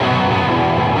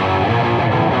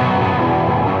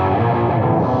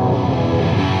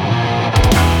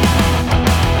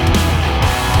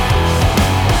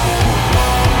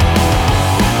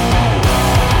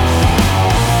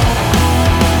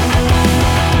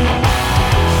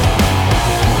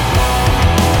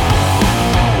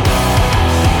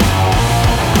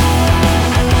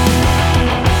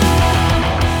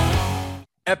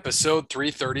episode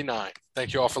 339.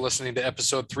 Thank you all for listening to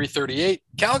episode 338,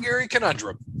 Calgary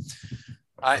Conundrum.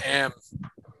 I am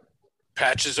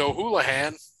Patches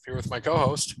O'Houlihan here with my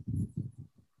co-host.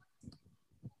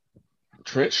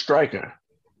 Trent Striker.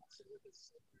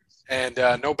 And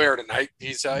no Bear tonight.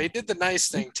 He did the nice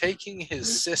thing, taking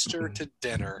his sister to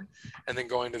dinner and then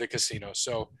going to the casino.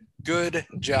 So good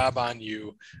job on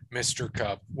you, Mr.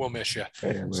 Cub. We'll miss you.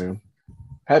 Hey, man.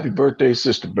 Happy birthday,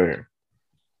 Sister Bear.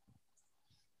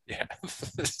 Yeah.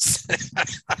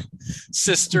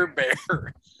 Sister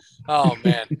Bear. Oh,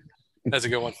 man. That's a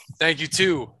good one. Thank you,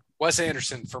 too, Wes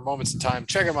Anderson, for Moments in Time.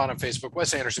 Check him out on Facebook,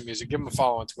 Wes Anderson Music. Give him a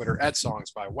follow on Twitter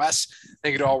 @SongsByWes.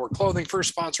 Thank you to All Wear Clothing, first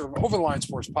sponsor of Over the Line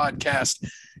Sports Podcast.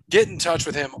 Get in touch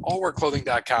with him,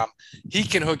 allwearclothing.com. He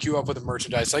can hook you up with the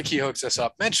merchandise like he hooks us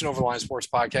up. Mention Over the Line Sports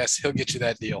Podcast. He'll get you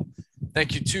that deal.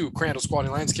 Thank you to Crandall's Quality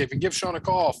Landscaping. Give Sean a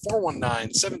call,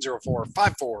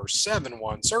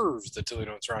 419-704-5471. Serves the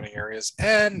Toledo and surrounding areas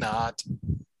and not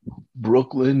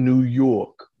Brooklyn, New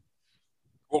York.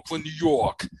 Brooklyn, New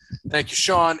York. Thank you,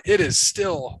 Sean. It is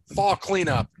still fall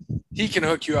cleanup. He can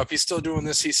hook you up. He's still doing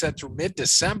this, he said, through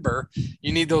mid-December.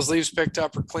 You need those leaves picked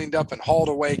up or cleaned up and hauled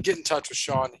away. Get in touch with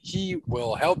Sean. He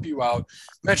will help you out.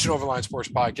 Mention Overline Sports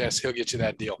Podcast. He'll get you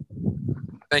that deal.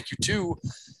 Thank you, too,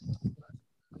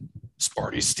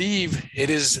 Sparty Steve. It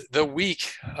is the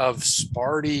week of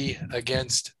Sparty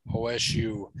against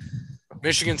OSU.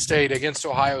 Michigan State against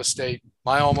Ohio State.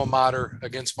 My alma mater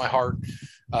against my heart.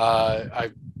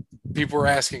 People were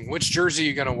asking, which jersey are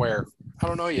you going to wear? I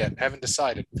don't know yet. Haven't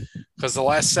decided. Because the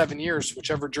last 7 years,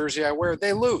 whichever jersey I wear,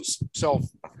 they lose. So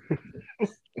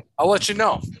I'll let you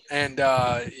know. And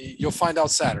you'll find out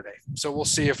Saturday. So we'll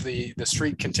see if the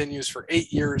streak continues for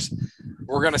 8 years.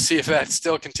 We're going to see if that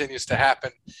still continues to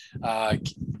happen.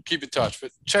 Keep in touch.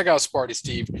 But check out Sparty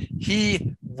Steve.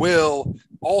 He will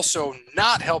also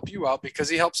not help you out because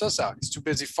he helps us out. He's too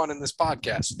busy funding this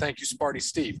podcast. Thank you, Sparty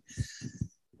Steve.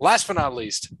 Last but not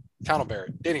least, Connell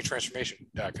Barrett,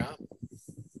 datingtransformation.com.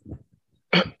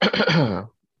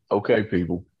 Okay,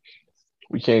 people.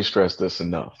 We can't stress this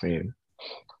enough, man.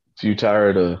 If you're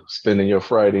tired of spending your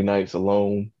Friday nights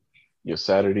alone, your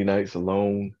Saturday nights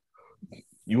alone,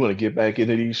 you want to get back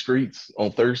into these streets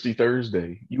on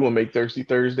Thursday. You want to make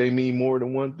Thursday mean more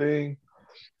than one thing?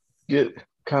 Get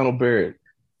Connell Barrett,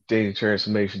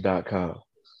 datingtransformation.com.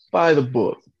 Buy the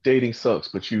book, Dating Sucks,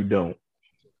 But You Don't.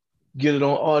 Get it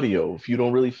on audio if you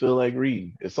don't really feel like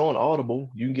reading. It's on Audible.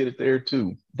 You can get it there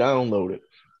too. Download it.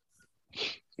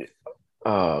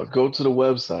 Go to the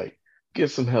website.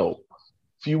 Get some help.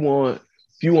 If you want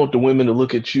the women to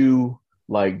look at you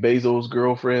like Bezos'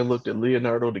 girlfriend looked at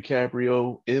Leonardo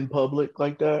DiCaprio in public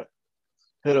like that,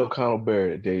 hit up Connell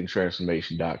Barrett at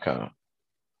datingtransformation.com.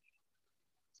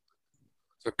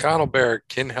 So Connell Barrett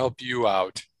can help you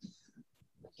out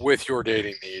with your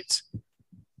dating needs.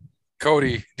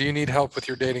 Cody, do you need help with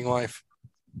your dating life?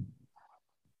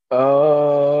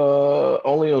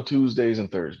 Only on Tuesdays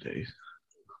and Thursdays.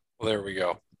 Well, there we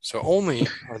go. So only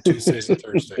on Tuesdays and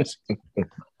Thursdays.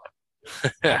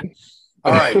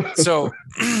 All right. So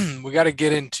we got to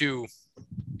get into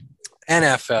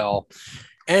NFL,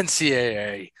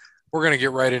 NCAA. We're going to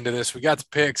get right into this. We got the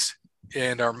picks,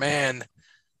 and our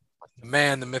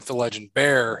the myth, the legend,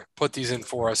 Bear, put these in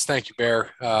for us. Thank you, Bear.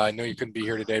 I know you couldn't be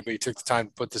here today, but you took the time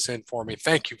to put this in for me.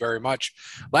 Thank you very much.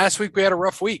 Last week, we had a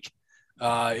rough week.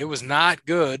 It was not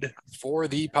good for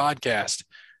the podcast.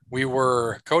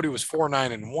 Cody was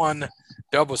 4-9-1.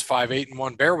 Dub was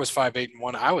 5-8-1. Bear was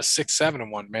 5-8-1. I was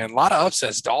 6-7-1, man. A lot of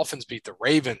upsets. Dolphins beat the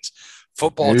Ravens.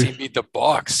 Football team beat the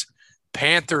Bucks.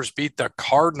 Panthers beat the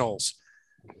Cardinals.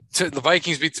 The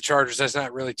Vikings beat the Chargers. That's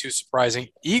not really too surprising.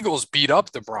 Eagles beat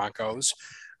up the Broncos.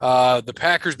 The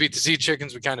Packers beat the Sea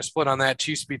Chickens. We kind of split on that.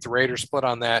 Chiefs beat the Raiders, split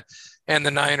on that. And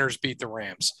the Niners beat the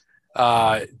Rams.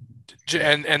 And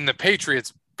the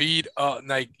Patriots beat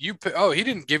he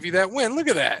didn't give you that win. Look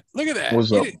at that.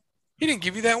 What's up? He didn't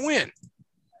give you that win.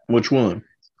 Which one?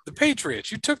 The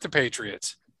Patriots. You took the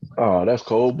Patriots. Oh, that's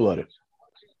cold-blooded.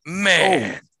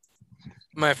 Man.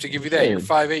 I'm going to have to give you that. You're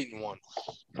 5-8-1.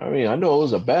 I mean, I know it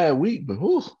was a bad week, but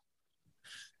whew. I'm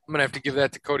going to have to give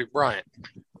that to Cody Bryant.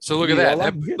 So look at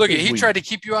that. He tried to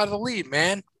keep you out of the lead,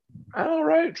 man. All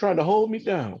right. Trying to hold me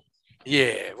down.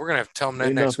 Yeah. We're going to have to tell him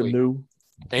that next week.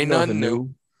 Ain't nothing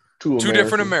new. Two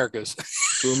different Americas.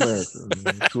 Two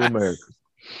Americas.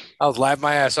 I was laughing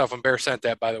my ass off when Bear sent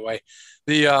that, by the way.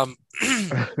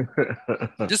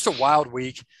 Just a wild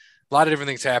week. A lot of different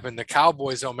things happened. The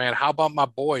Cowboys, oh, man, how about my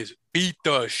boys beat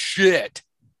the shit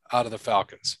out of the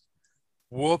Falcons?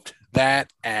 Whooped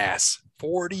that ass.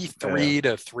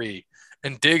 43-3.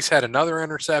 And Diggs had another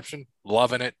interception.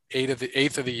 Loving it.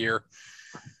 Eighth of the year.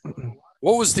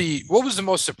 What was the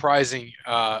most surprising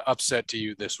upset to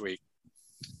you this week?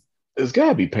 It's got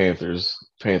to be Panthers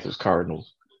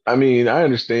Cardinals. I mean, I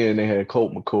understand they had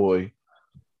Colt McCoy.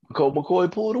 Colt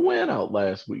McCoy pulled a win out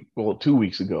last week, well, 2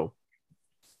 weeks ago.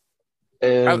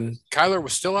 And Kyler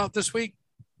was still out this week?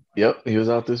 yep, he was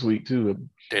out this week too.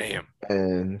 Damn.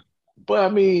 But I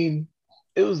mean,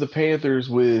 it was the Panthers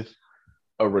with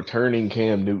a returning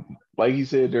Cam Newton. Like he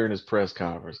said during his press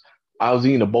conference, I was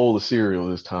eating a bowl of cereal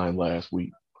this time last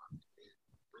week.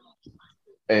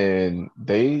 And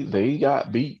they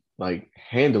got beat like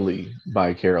handily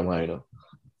by Carolina.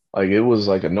 Like it was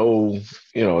like it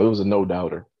was a no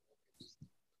doubter.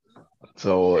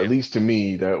 So at least to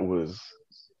me, that was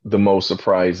the most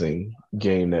surprising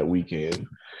game that weekend.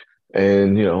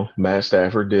 And Matt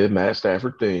Stafford did Matt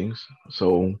Stafford things,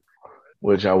 so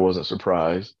which I wasn't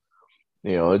surprised.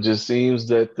 It just seems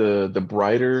that the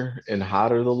brighter and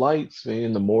hotter the lights,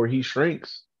 man, the more he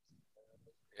shrinks.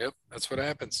 Yep, that's what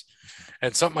happens.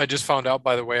 And something I just found out,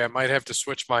 by the way, I might have to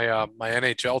switch my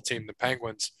NHL team, the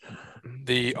Penguins.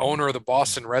 The owner of the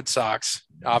Boston Red Sox,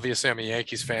 obviously I'm a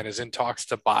Yankees fan, is in talks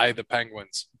to buy the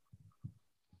Penguins.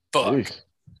 Fuck. Jeez.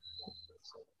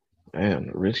 Man,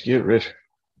 rich get richer.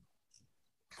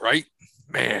 Right?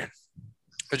 Man.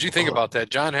 What'd you think about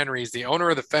that? John Henry is the owner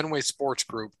of the Fenway Sports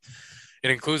Group. It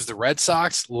includes the Red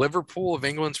Sox, Liverpool of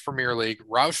England's Premier League,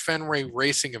 Roush Fenway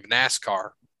Racing of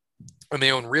NASCAR, and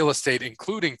they own real estate,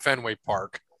 including Fenway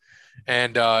Park.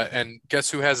 And guess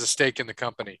who has a stake in the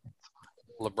company?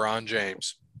 LeBron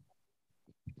James.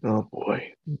 Oh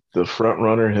boy, the front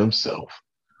runner himself.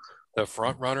 The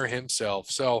front runner himself.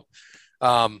 So,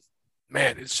 man,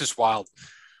 it's just wild.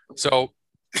 So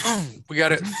we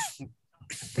got it.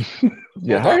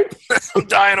 Yeah, right? I'm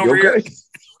dying over here.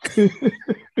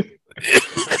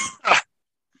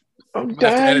 I'm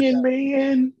dying,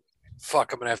 man.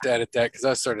 Fuck, I'm gonna have to edit that because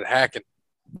I started hacking.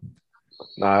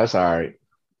 Nah, that's all right.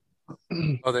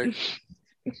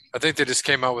 I think they just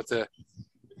came out with the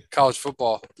college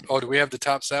football. Oh, do we have the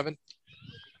top 7?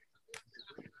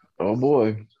 Oh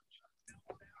boy,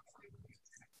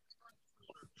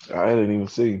 I didn't even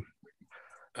see.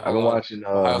 I've been watching.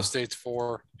 Ohio State's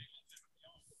 4,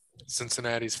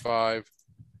 Cincinnati's 5.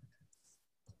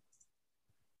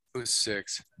 Who's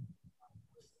 6?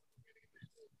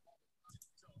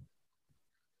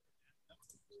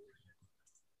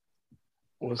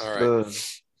 All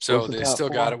right. So they still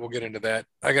got it. We'll get into that.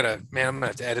 I'm gonna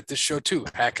have to edit this show too.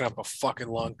 Hacking up a fucking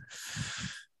lung.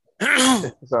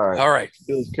 It's all right. All right.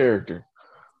 Builds character.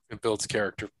 It builds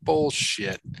character.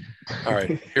 Bullshit. All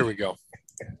right, here we go.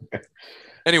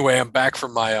 Anyway, I'm back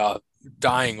from my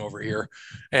dying over here.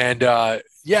 And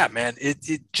yeah, man,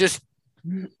 it just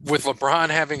with LeBron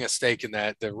having a stake in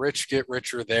that, the rich get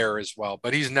richer there as well.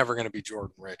 But he's never going to be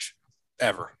Jordan rich,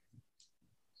 ever.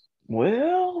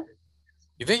 Well,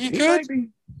 you think he could?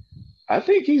 I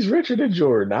think he's richer than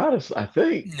Jordan, honestly. I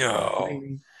think.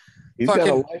 No. He's got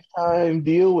a lifetime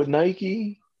deal with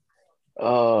Nike. He's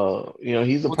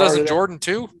a part doesn't of Jordan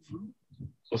too?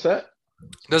 What's that?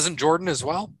 Doesn't Jordan as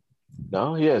well?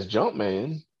 No, he has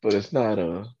Jumpman, but it's not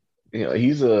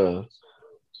he's a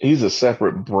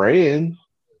separate brand.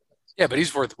 Yeah, but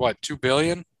he's worth what, $2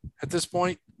 billion at this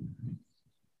point?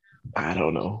 I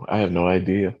don't know. I have no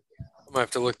idea. I'm gonna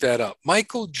have to look that up.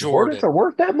 Michael Jordan. Jordans are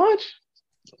worth that much?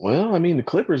 Well, I mean, the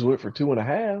Clippers went for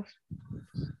 2.5.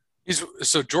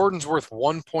 So Jordan's worth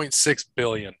 $1.6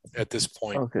 billion at this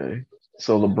point. Okay,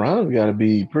 so LeBron's got to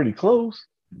be pretty close.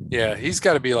 Yeah, he's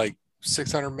got to be like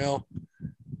 600 mil.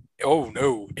 Oh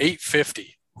no,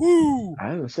 850. Woo! I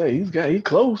didn't say he's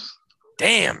close.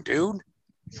 Damn, dude.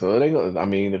 So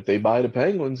if they buy the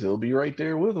Penguins, he'll be right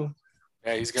there with them.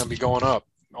 Yeah, he's gonna be going up.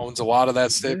 Owns a lot of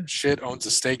that shit. Owns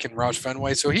a stake in Roush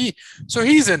Fenway. So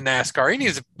he's in NASCAR. He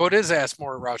needs to put his ass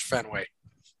more at Roush Fenway.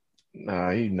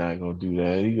 Nah, he's not gonna do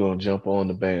that. He's gonna jump on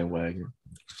the bandwagon.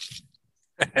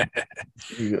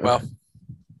 Well,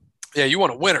 yeah, you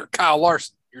want a winner, Kyle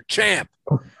Larson. You're champ.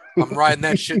 I'm riding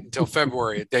that shit until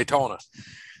February at Daytona.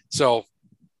 So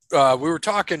we were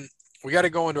talking. We got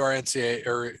to go into our NCAA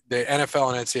or the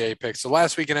NFL and NCAA picks. So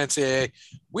last week in NCAA,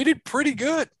 we did pretty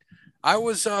good. I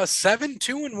was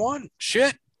 7-2-1.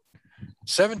 Shit,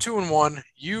 7-2-1.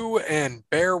 You and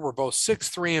Bear were both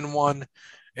 6-3-1,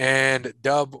 and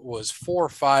Dub was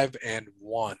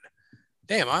 4-5-1.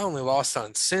 Damn, I only lost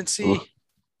on Cincy.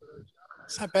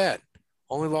 It's not bad.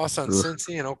 Only lost on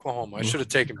Cincy and Oklahoma. I should have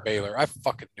taken Baylor. I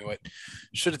fucking knew it.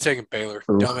 Should have taken Baylor.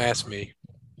 Dumbass me.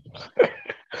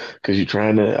 Because you're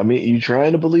trying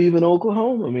to believe in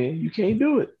Oklahoma, man. You can't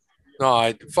do it.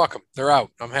 No, fuck them. They're out.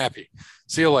 I'm happy.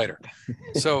 See you later.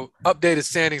 So, updated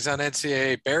standings on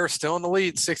NCAA. Bears still in the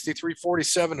lead,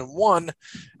 63-47-1.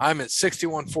 I'm at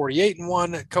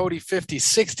 61-48-1. Cody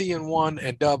 50-60-1,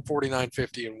 and Dub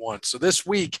 49-50-1. So this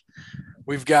week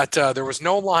we've got there was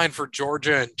no line for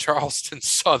Georgia and Charleston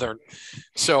Southern.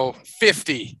 So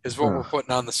 50 is what we're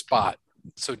putting on the spot.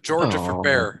 So Georgia for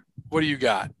Bear. What do you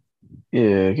got?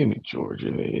 Yeah, give me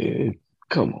Georgia, man.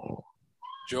 Come on.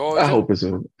 Georgia.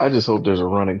 I just hope there's a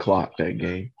running clock that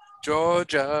game.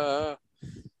 Georgia.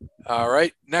 All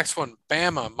right. Next one,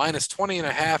 Bama, minus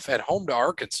 20.5 at home to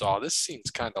Arkansas. This seems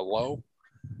kind of low.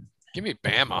 Give me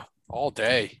Bama all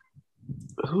day.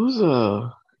 Is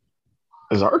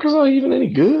Arkansas even any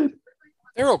good?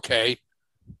 They're okay.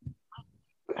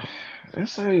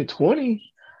 That's saying 20.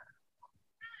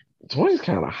 20 is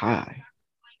kind of high.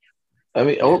 I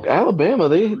mean, Alabama,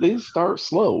 they start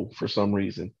slow for some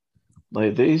reason.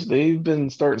 Like they've been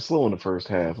starting slow in the first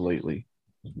half lately.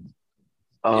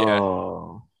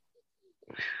 Yeah.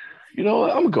 You know what?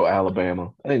 I'm gonna go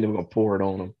Alabama. I ain't even gonna pour it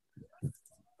on them.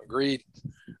 Agreed.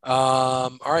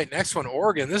 All right, next one,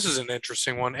 Oregon. This is an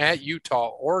interesting one at Utah.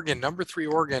 Oregon, number 3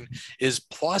 Oregon is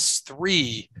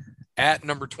 +3 at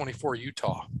number 24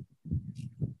 Utah.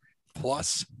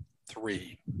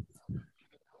 +3.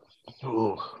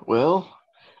 Oh, well,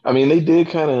 I mean, they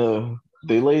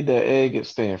laid that egg at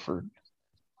Stanford.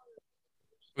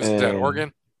 Was that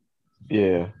Oregon?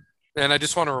 Yeah. And I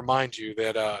just want to remind you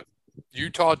that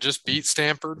Utah just beat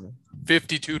Stanford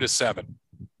 52-7.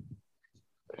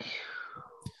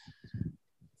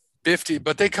 50,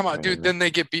 but they come out, dude. Then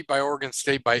they get beat by Oregon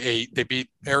State by 8. They beat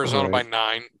Arizona by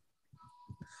 9.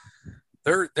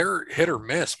 They're hit or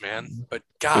miss, man. But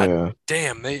God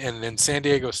damn, and then San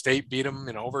Diego State beat them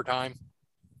in overtime.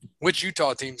 Which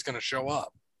Utah team's going to show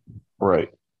up? Right.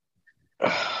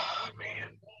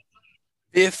 Man.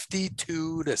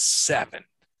 52-7.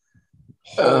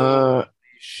 Holy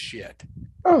shit.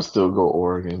 I'll still go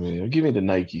Oregon, man. Give me the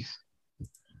Nikes.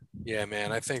 Yeah,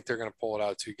 man. I think they're going to pull it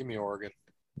out too. Give me Oregon.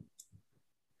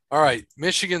 All right.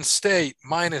 Michigan State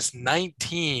minus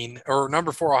 19, or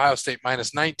number 4 Ohio State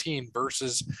minus 19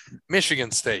 versus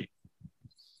Michigan State.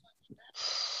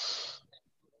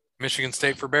 Michigan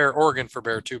State for Bear, Oregon for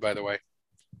Bear too, by the way.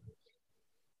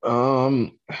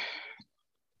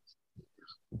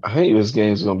 I think this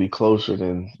game's going to be closer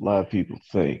than a lot of people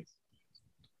think.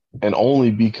 And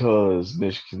only because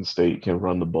Michigan State can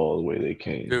run the ball the way they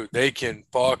can. Dude, they can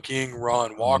fucking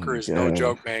run. Walker is no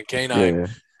joke, man. K9. Yeah.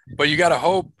 But you got to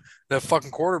hope the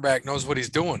fucking quarterback knows what he's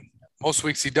doing. Most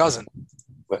weeks he doesn't.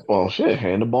 Well, shit,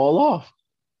 hand the ball off.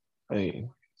 I mean,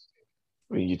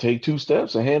 you take 2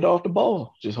 steps and hand off the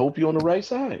ball. Just hope you're on the right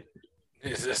side.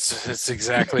 It's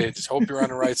exactly it. Just hope you're on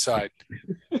the right side.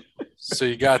 So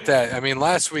you got that. I mean,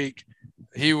 last week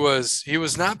he was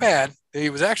not bad. He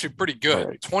was actually pretty good.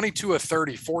 Right. 22 of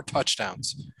 30, 4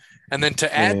 touchdowns. And then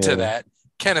to add to that,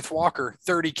 Kenneth Walker,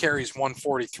 30 carries,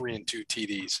 143 and 2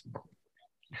 TDs.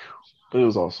 But it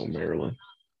was also Maryland.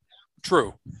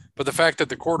 True. But the fact that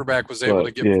the quarterback was able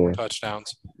to get 4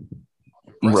 touchdowns.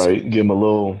 Right. Give him a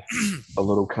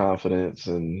little confidence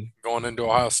and going into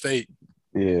Ohio State.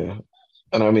 Yeah.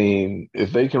 And I mean,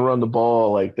 if they can run the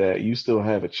ball like that, you still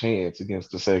have a chance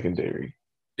against the secondary.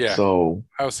 Yeah. So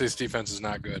Ohio State's defense is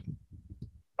not good.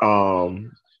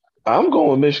 I'm going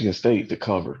with Michigan State to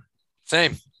cover.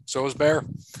 Same. So is Bear.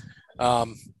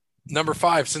 Number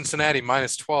 5, Cincinnati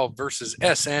minus 12 versus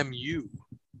SMU.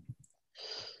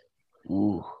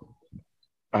 Ooh.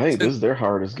 I think this is their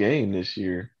hardest game this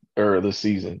year or this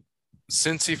season.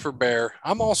 Cincy for Bear.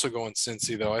 I'm also going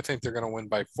Cincy, though. I think they're going to win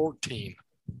by 14.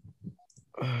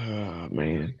 Oh,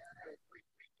 man.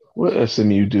 What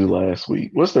SMU do last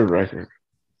week? What's their record?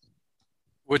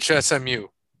 Which SMU?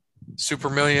 Super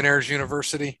Millionaires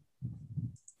University?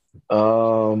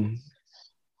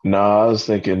 No, I was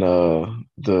thinking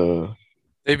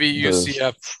they beat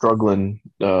UCF.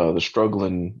 The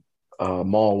struggling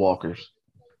mall walkers.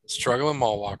 Struggling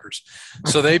mall walkers.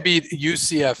 So they beat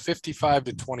UCF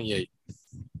 55-28.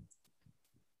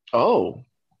 Oh.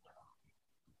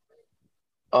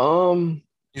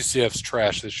 UCF's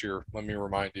trash this year, let me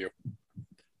remind you.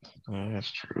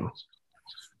 That's true.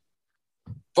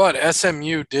 But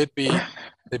SMU they beat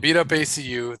up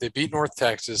ACU, they beat North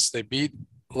Texas, they beat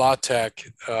La Tech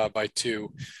by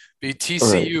 2, beat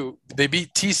TCU, right. They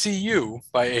beat TCU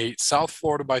by 8, South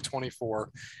Florida by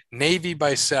 24, Navy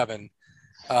by 7,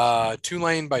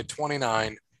 Tulane by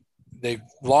 29. They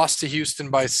lost to Houston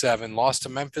by 7, lost to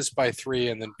Memphis by 3,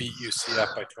 and then beat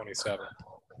UCF by 27.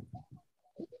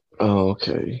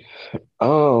 Okay.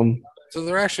 So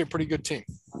they're actually a pretty good team.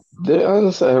 They're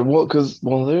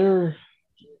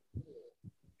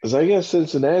Because I guess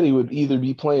Cincinnati would either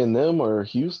be playing them or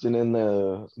Houston in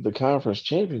the conference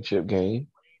championship game.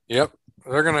 Yep,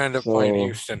 they're going to end up playing So,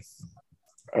 Houston.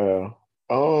 uh,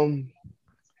 um,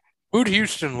 Who'd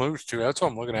Houston lose to? That's what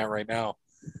I'm looking at right now.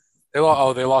 They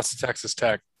lost to Texas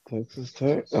Tech. Texas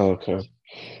Tech. Okay.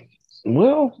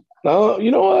 Well, you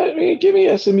know what? I mean, give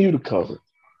me SMU to cover.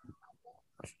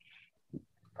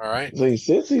 All right. Like,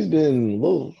 since he's been a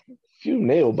little few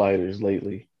nail biters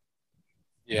lately.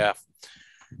 Yeah.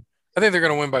 I think they're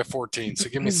going to win by 14. So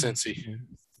give me Cincy.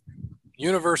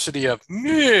 University of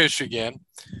Michigan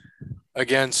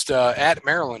against at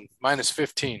Maryland minus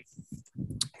 15.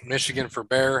 Michigan for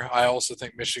Bear. I also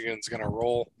think Michigan's going to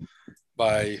roll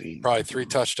by probably 3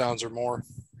 touchdowns or more.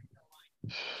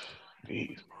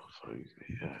 These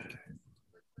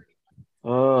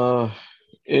motherfuckers.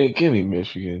 Give me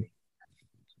Michigan.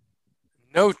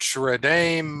 Notre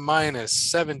Dame minus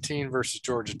 17 versus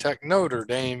Georgia Tech. Notre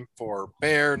Dame for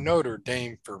Bear. Notre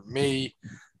Dame for me.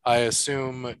 I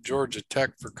assume Georgia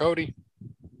Tech for Cody.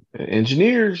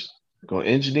 Engineers going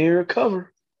to engineer a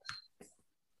cover.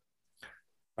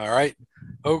 All right.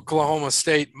 Oklahoma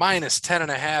State minus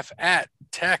 10.5 at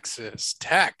Texas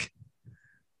Tech.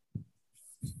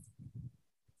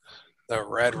 The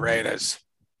Red Raiders.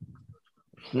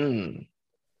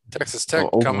 Texas Tech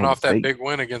coming off that big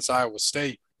win against Iowa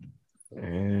State.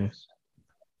 Yeah,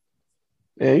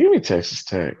 give me Texas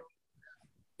Tech.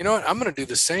 You know what? I'm going to do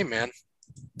the same, man.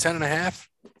 10.5.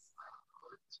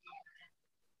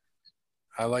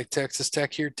 I like Texas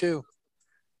Tech here too.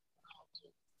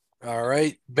 All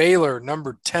right. Baylor,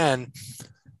 number 10,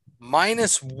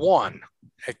 minus 1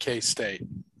 at K-State.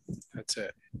 That's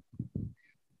it.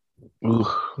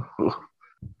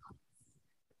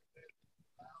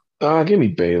 Give me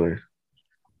Baylor.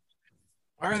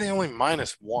 Why are they only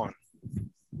minus 1?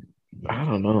 I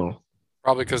don't know.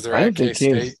 Probably because they're at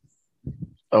K-State.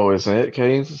 It's at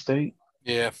Kansas State?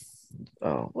 Yeah.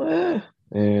 Oh, well,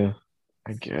 yeah,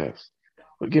 I guess.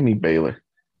 But give me Baylor.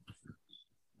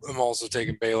 I'm also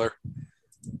taking Baylor.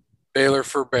 Baylor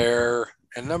for Bear.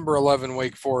 And number 11,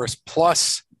 Wake Forest,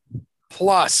 plus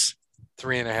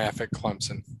 3.5 at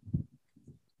Clemson.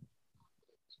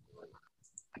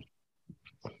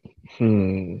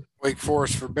 Wake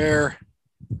Forest for Bear.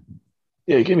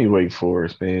 Yeah, give me Wake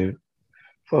Forest, man.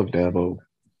 Fuck Dabo.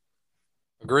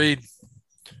 Agreed.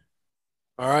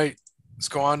 All right. Let's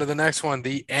go on to the next one.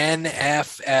 The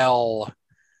NFL.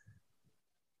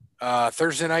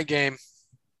 Thursday night game.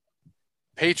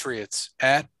 Patriots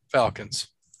at Falcons.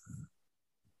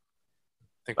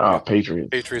 Patriots.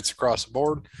 Patriots across the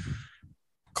board.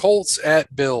 Colts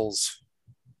at Bills.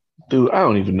 Dude, I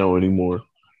don't even know anymore.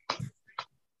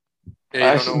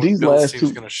 Yeah, you don't know when Bills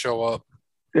team's going to show up.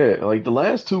 Yeah, like the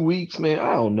last 2 weeks, man,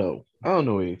 I don't know. I don't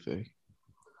know anything.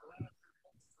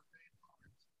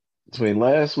 Between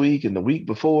last week and the week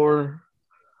before.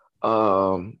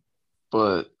 But I'm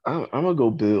going to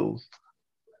go Bills.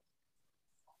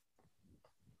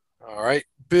 All right.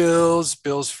 Bills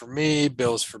for me,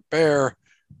 Bills for Bear.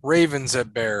 Ravens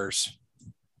at Bears.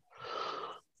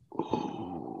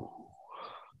 Ooh.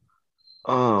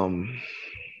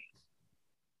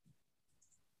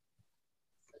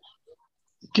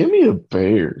 Give me the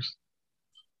Bears.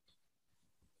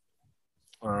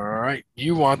 All right.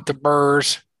 You want the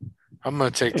Bears. I'm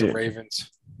going to take the Ravens.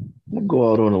 We'll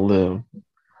go out on a limb.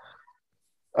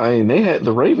 I mean,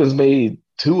 the Ravens made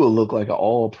Tua look like an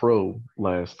all-pro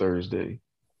last Thursday.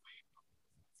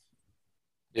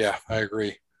 Yeah, I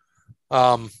agree.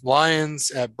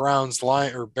 Lions at Browns.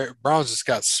 Browns just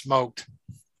got smoked.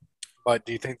 But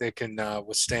do you think they can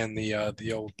withstand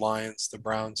the old Lions, the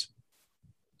Browns?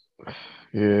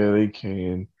 Yeah, they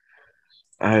can.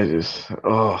 It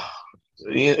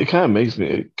kind of makes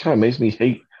me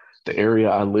hate the area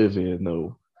I live in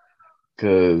though,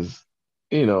 because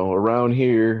around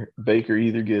here Baker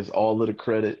either gets all of the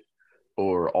credit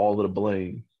or all of the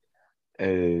blame,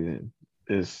 and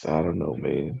I don't know,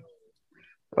 man.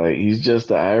 Like he's just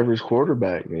the average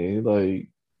quarterback, man. Like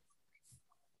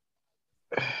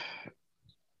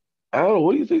I don't know.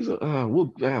 What do you think? I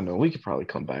don't know. We could probably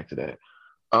come back to that.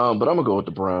 But I'm gonna go with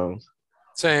the Browns.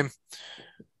 Same.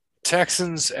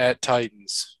 Texans at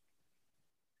Titans.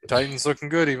 Titans looking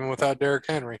good even without Derrick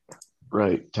Henry.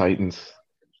 Right, Titans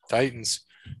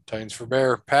for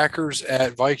Bear. Packers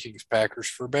at Vikings. Packers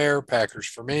for Bear. Packers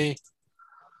for me.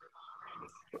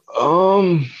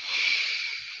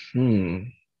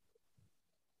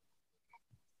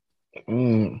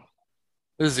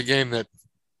 This is a game that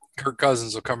Kirk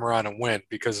Cousins will come around and win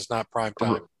because it's not prime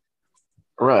time.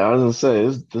 Right, I was gonna say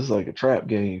this is like a trap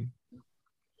game.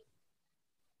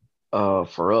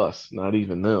 For us, not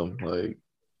even them. Like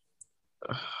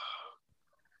I'm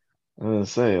gonna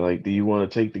say, like, do you want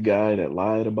to take the guy that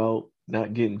lied about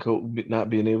not getting COVID, not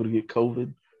being able to get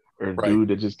COVID, or a Right. dude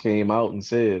that just came out and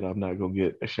said, "I'm not gonna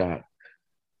get a shot"?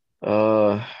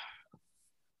 Uh,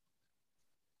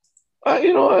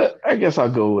 you know what? I guess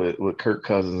I'll go with Kirk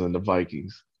Cousins and the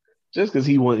Vikings, just because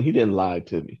he didn't lie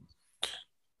to me.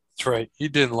 That's right. He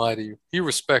didn't lie to you. He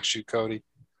respects you, Cody.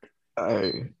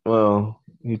 Well,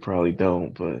 he probably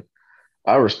don't, but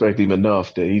I respect him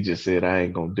enough that he just said I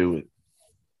ain't gonna do it.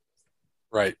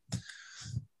 Right.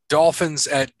 Dolphins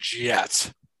at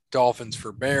Jets. Dolphins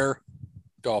for Bear.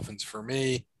 Dolphins for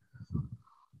me.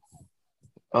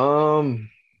 Um,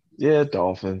 yeah,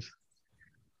 Dolphins.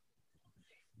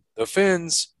 The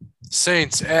Fins.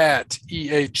 Saints at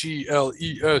Eagles.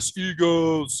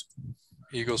 Eagles.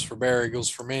 Eagles for Bear. Eagles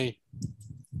for me.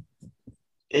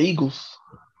 Eagles.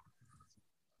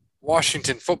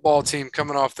 Washington football team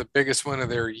coming off the biggest win of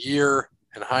their year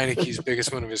and Heineke's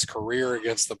biggest win of his career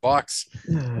against the Bucks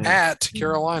at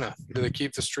Carolina. Do they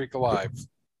keep the streak alive?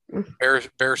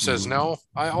 Bear says no.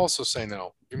 I also say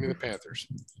no. Give me the Panthers.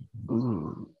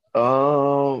 Ooh.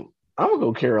 I'm gonna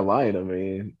go Carolina,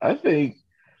 man. I think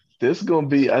this is gonna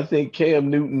be. I think Cam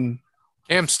Newton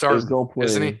Cam's is starting, gonna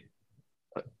isn't he?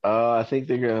 play. I think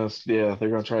they're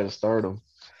gonna try to start him,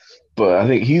 but I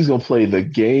think he's gonna play the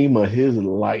game of his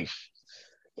life.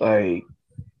 Like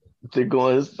they're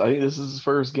going. I think this is his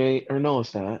first game, or no,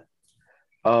 it's not.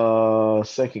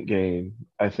 Second game.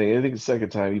 I think the second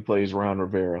time he plays Ron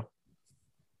Rivera.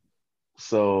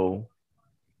 So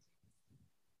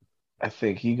I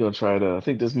think he gonna try to. I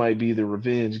think this might be the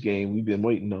revenge game we've been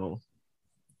waiting on.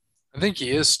 I think he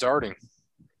is starting.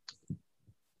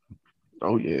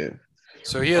 Oh yeah.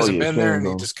 So he Oh hasn't yeah. been there Cam and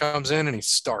he gonna. just comes in and he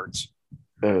starts.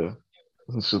 Uh,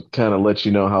 this should kind of let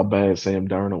you know how bad Sam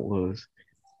Darnold was,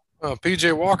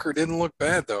 PJ Walker didn't look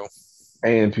bad, though.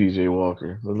 and PJ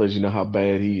Walker. It let you know how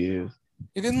bad he is.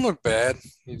 He didn't look bad.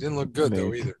 He didn't look I good, though,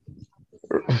 mean,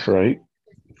 either. right?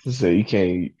 So you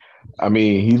can't. I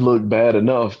mean, he looked bad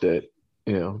enough that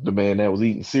the man that was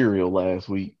eating cereal last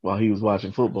week while he was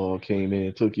watching football came in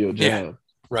and took your Yeah, job.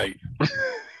 right.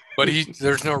 But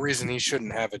there's no reason he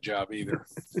shouldn't have a job either.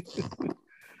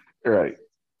 Right.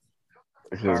 All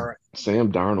Because right.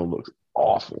 Sam Darnold looks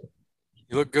awful.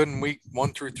 You look good in week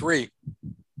 1 through 3.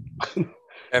 After Right?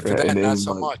 And that, not then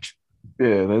so much.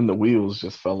 then the wheels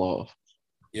just fell off.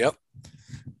 Yep.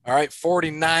 All right.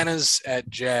 49ers at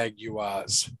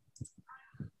Jaguars.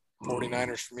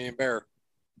 49ers for me and Bear.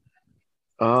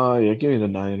 Yeah, give me the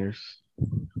Niners.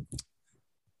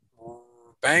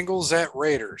 Bengals at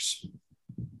Raiders.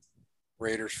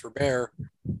 Raiders for Bear.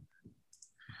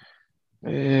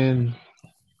 And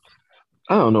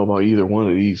I don't know about either one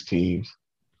of these teams.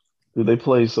 Do they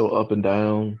play so up and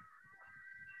down?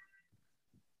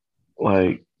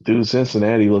 Like, dude,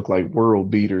 Cincinnati looked like world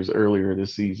beaters earlier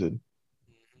this season,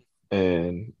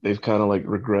 and they've kind of like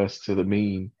regressed to the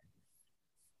mean.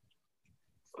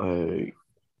 Like,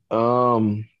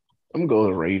 I'm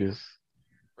going to Raiders.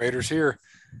 Raiders here.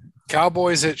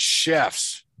 Cowboys at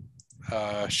Chefs.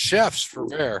 Chefs for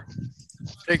Bear.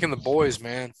 Taking the boys,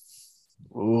 man.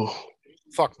 Ooh.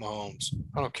 Fuck Mahomes.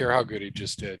 I don't care how good he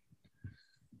just did.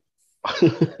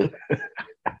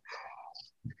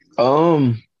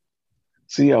 um,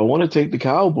 See, I want to take the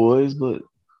Cowboys, but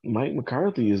Mike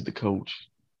McCarthy is the coach,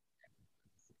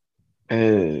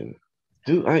 and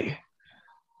dude, I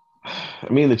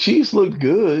mean, the Chiefs look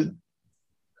good,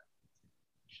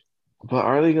 but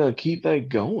are they gonna keep that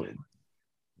going?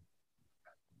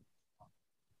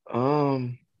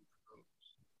 Um,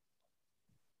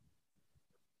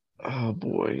 oh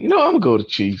boy, I'm gonna go to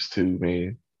Chiefs too,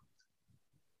 man.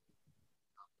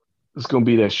 It's gonna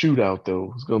be that shootout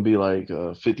though. It's gonna be like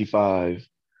 55,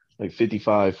 like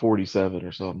 55-47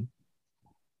 or something.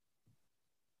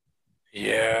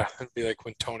 Yeah, it'd be like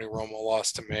when Tony Romo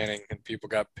lost to Manning and people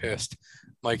got pissed.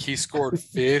 Like he scored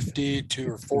 52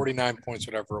 or 49 points,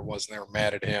 whatever it was, and they were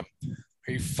mad at him.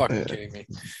 Are you fucking Yeah. kidding me?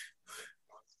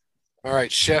 All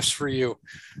right, chefs for you.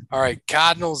 All right,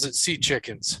 Cardinals at Sea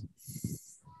Chickens.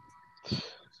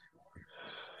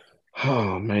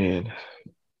 Oh man,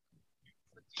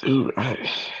 dude,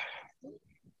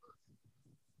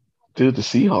 dude, the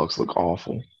Seahawks look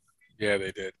awful. Yeah,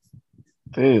 they did.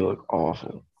 They look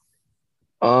awful.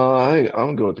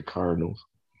 I'm going with the Cardinals.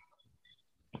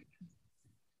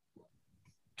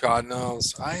 God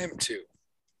knows. I am too.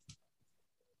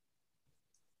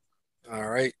 All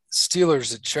right,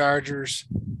 Steelers at Chargers.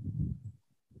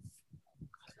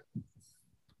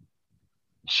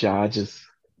 Chargers.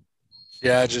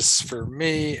 Yeah, just for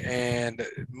me and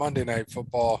Monday Night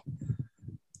Football.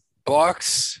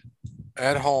 Bucks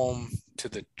at home to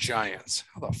the Giants.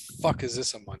 How the fuck is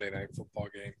this a Monday Night Football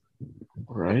game?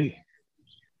 Right.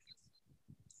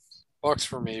 Bucks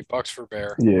for me, Bucks for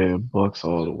Bear. Yeah, Bucks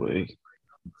all the way.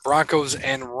 Broncos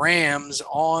and Rams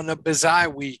on a bye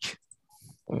week.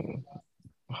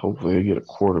 Hopefully they get a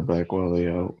quarterback while they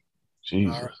out.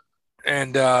 Jesus. Right.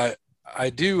 And I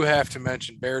do have to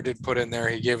mention, Bear did put in there,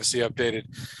 he gave us the updated.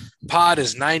 Pod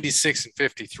is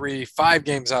 96-53, 5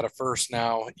 games out of first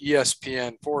now.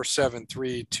 ESPN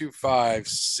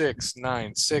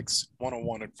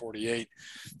 473-256-96-101-48.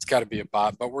 It's got to be a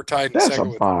bot, but we're tied in That's second a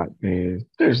with bot, man.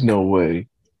 There's no way.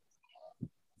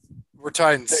 We're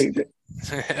tied in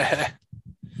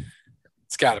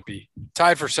It's got to be.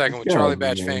 Tied for second with Charlie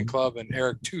Batch Fan Club and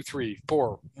Eric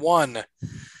 2341.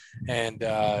 And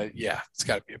it's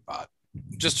got to be a bot.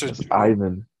 Just a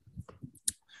Ivan.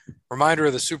 Reminder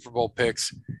of the Super Bowl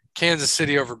picks. Kansas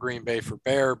City over Green Bay for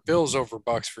Bear, Bills over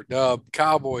Bucks for Dub,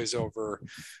 Cowboys over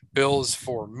Bills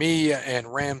for me,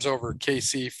 and Rams over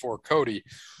KC for Cody.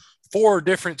 4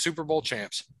 different Super Bowl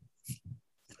champs.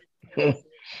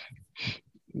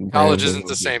 College isn't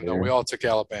the same, though. We all took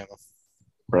Alabama.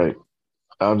 Right.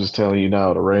 I'm just telling you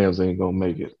now, the Rams ain't going to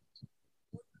make it.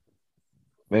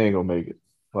 They ain't going to make it.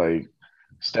 Like,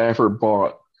 Stafford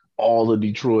bought all of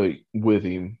Detroit with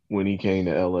him when he came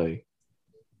to L.A.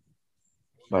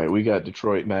 Like, we got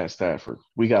Detroit Matt Stafford.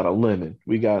 We got a lemon.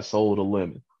 We got sold a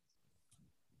lemon.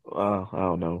 I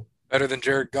don't know. Better than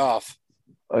Jared Goff.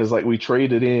 It's like we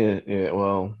traded in.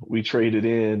 We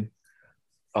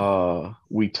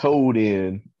towed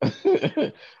in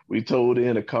we towed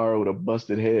in a car with a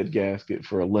busted head gasket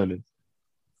for a lemon.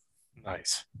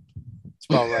 Nice. It's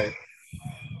about right.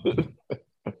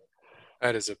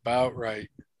 That is about right.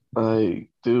 Like,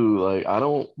 dude,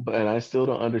 I still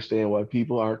don't understand why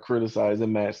people aren't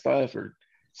criticizing Matt Stafford.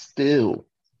 Still.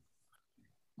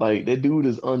 Like, that dude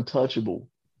is untouchable.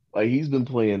 Like, he's been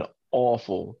playing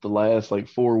awful the last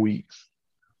 4 weeks.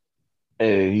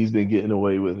 And he's been getting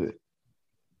away with it.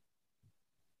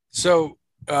 So,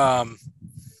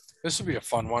 this will be a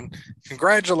fun one.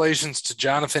 Congratulations to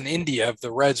Jonathan India of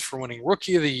the Reds for winning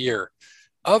Rookie of the Year.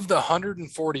 Of the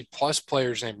 140-plus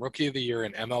players named Rookie of the Year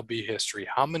in MLB history,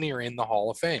 how many are in the Hall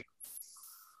of Fame?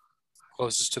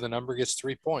 Closest to the number gets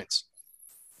 3 points.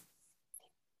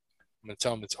 I'm going to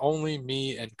tell them it's only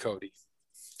me and Cody.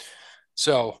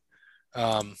 So,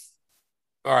 all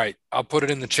right, I'll put it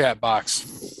in the chat box.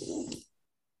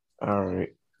 All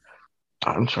right.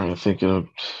 I'm trying to think of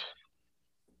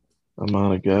the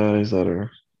amount of guys that were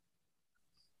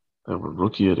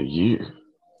Rookie of the Year.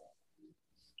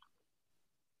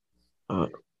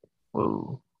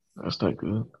 Whoa, that's not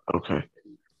good. Okay.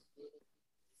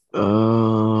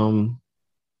 All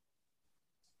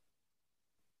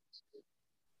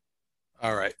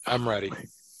right, I'm ready.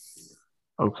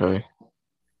 Okay.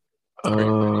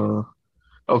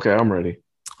 Okay, I'm ready.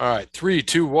 All right, 3,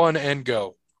 2, 1, and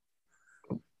go.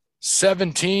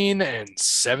 17 and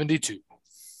 72.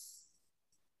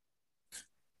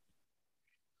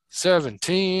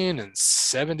 17 and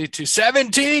 72.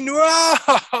 17!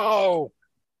 Whoa!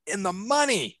 In the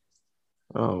money.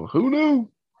 Oh, who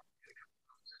knew?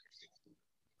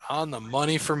 On the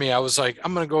money for me. I was like,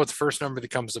 I'm going to go with the first number that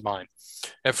comes to mind.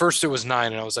 At first it was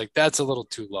 9, and I was like, that's a little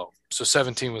too low. So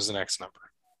 17 was the next number.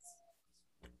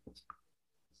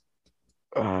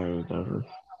 I would never.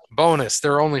 Bonus.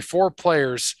 There are only 4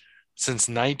 players since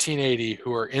 1980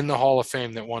 who are in the Hall of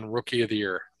Fame that won Rookie of the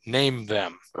Year. Name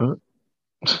them.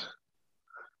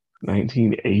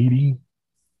 1980?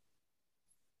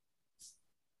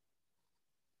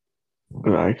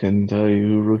 I couldn't tell you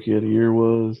who Rookie of the Year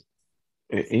was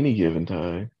at any given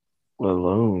time, let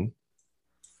alone.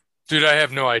 Dude, I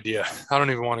have no idea. I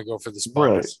don't even want to go for this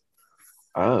bonus.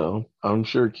 Right. I don't know. I'm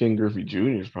sure King Griffey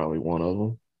Jr. is probably one of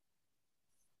them.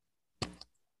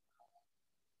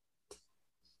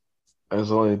 That's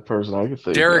the only person I could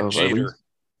think Derek of. Jeter.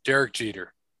 Derek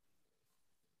Jeter.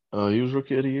 Oh, he was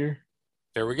Rookie of the Year?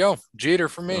 There we go. Jeter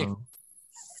for me.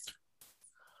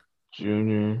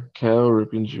 Junior. Cal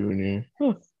Ripken Jr.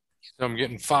 Huh. So I'm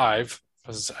getting 5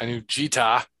 because I knew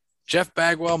Jeter. Jeff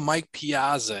Bagwell, Mike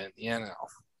Piazza in the NL.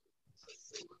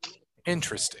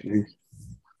 Interesting.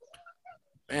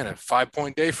 Man, a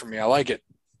 5-point day for me. I like it.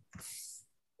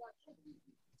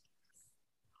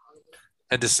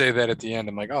 Had to say that at the end.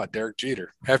 I'm like, oh, Derek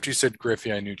Jeter. After you said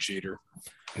Griffey, I knew Jeter.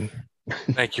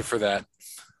 Thank you for that.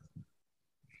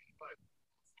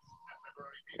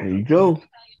 There you go.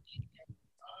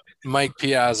 Mike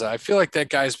Piazza. I feel like that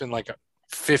guy's been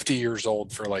 50 years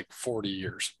old for 40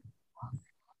 years.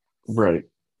 Right.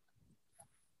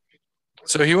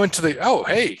 So he went to the –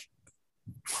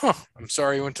 I'm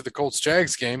sorry he went to the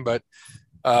Colts-Jags game, but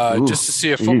Ooh, just to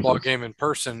see a football Jesus. game in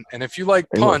person. And if you like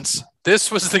Ain't no, punts,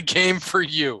 this was the game for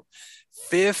you.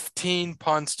 15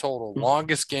 punts total,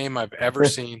 longest game I've ever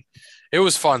seen. It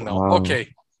was fun though. wow.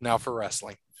 Okay, now for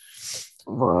wrestling.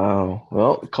 Wow.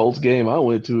 Well, the Colts game I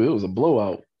went to, it was a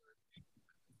blowout.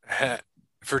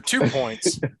 For 2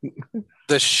 points,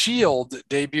 the Shield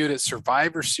debuted at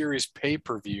Survivor Series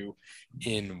pay-per-view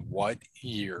in what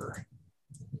year?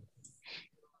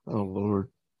 Oh Lord.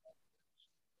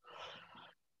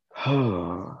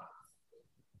 uh,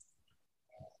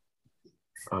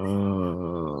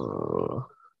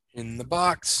 In the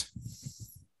box.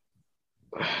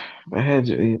 I had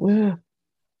you. Well,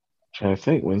 trying to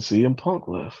think when CM Punk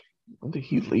left. When did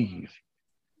he leave?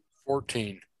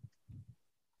 14.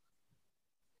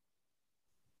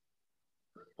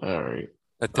 All right.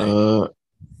 I think. Uh,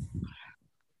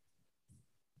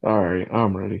 all right.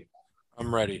 I'm ready.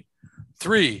 I'm ready.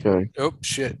 Three. Okay. Oh,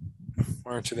 shit.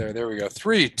 Why aren't you there? There we go.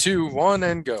 3, 2, 1,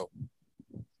 and go.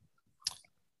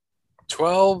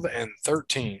 12 and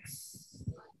 13.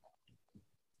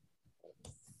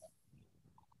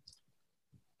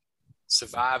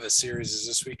 Survivor Series is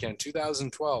this weekend,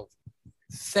 2012.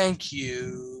 Thank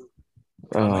you.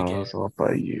 Come again. That's off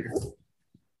by a year.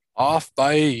 Off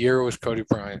by a year was Cody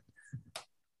Bryant.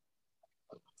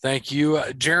 Thank you,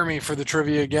 Jeremy, for the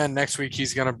trivia again. Next week,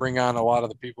 he's going to bring on a lot of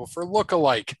the people for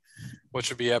Look-alike, which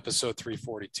will be episode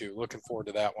 342. Looking forward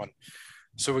to that one.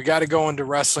 So we got to go into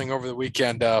wrestling over the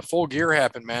weekend. Full Gear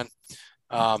happened, man.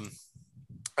 I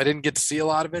didn't get to see a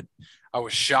lot of it. I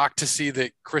was shocked to see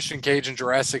that Christian Cage and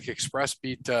Jurassic Express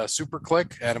beat Super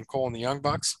Click, Adam Cole and the Young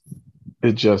Bucks.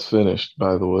 It just finished,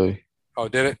 by the way. Oh,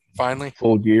 did it finally?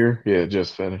 Full Gear? Yeah, it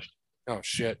just finished. Oh,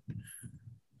 shit.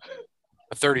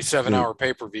 A 37-hour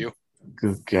pay-per-view.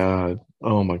 Good God.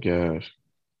 Oh my gosh.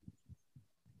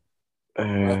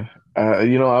 But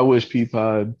I wish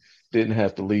Peapod didn't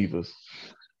have to leave us.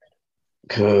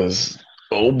 Cause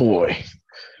oh boy.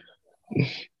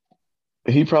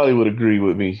 He probably would agree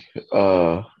with me.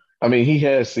 I mean, he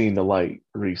has seen the light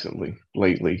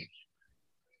lately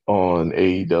on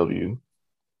AEW.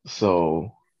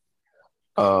 So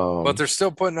but um they're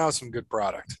still putting out some good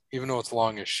product, even though it's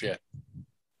long as shit.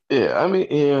 yeah, I mean,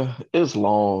 yeah, it's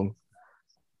long.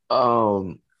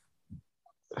 Um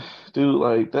dude,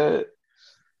 like that.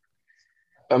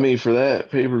 I mean, for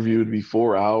that pay-per-view to be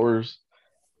 4 hours,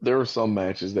 there were some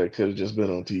matches that could have just been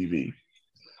on TV.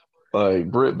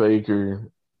 Like Britt Baker,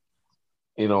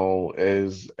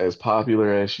 as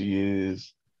popular as she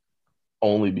is,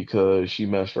 only because she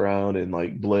messed around and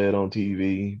like bled on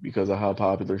TV because of how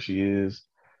popular she is.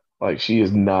 Like she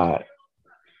is not.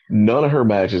 None of her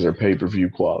matches are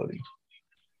pay-per-view quality,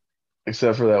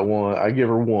 except for that one. I give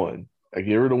her one. I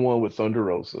give her the one with Thunder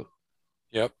Rosa.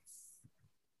 Yep.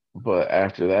 But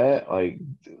after that, like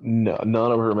no,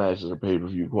 none of her matches are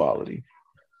pay-per-view quality.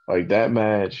 Like that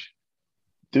match,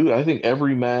 dude. I think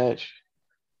every match.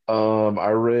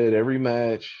 I read every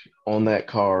match on that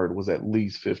card was at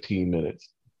least 15 minutes,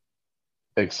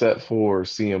 except for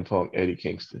CM Punk Eddie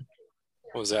Kingston.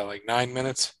 What was that, like 9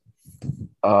 minutes?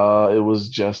 It was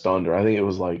just under. I think it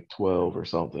was like 12 or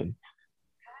something.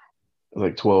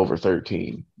 Like 12 or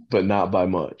 13, but not by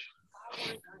much.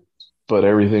 But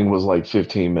everything was like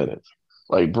 15 minutes.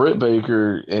 Like Britt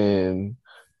Baker and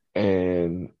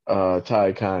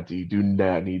Ty Conti do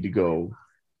not need to go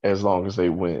as long as they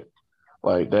went.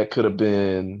 Like that could have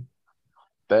been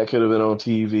on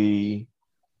TV.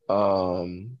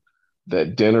 Um,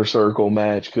 that dinner circle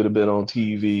match could have been on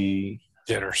TV.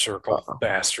 Dinner circle. Uh,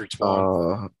 Bastards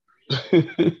won.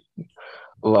 uh,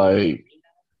 like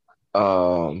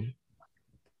um,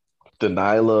 the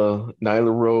Nyla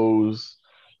Rose,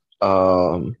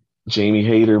 Jamie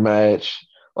Hayter match,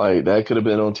 like that could have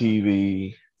been on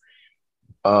TV.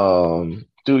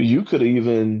 Dude,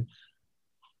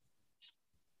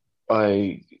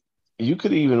 like you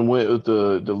could even went with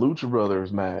the Lucha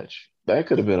Brothers match. That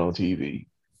could have been on TV.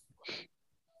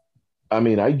 I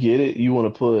mean, I get it. You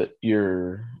want to put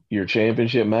your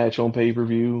championship match on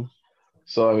pay-per-view.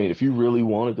 So I mean, if you really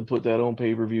wanted to put that on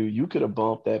pay-per-view, you could have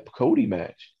bumped that Cody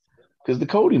match because the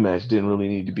Cody match didn't really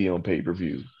need to be on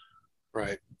pay-per-view.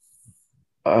 Right.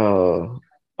 Uh,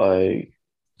 like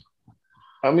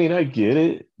I mean, I get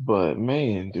it, but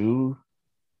man, dude,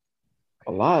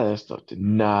 a lot of that stuff did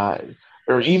not,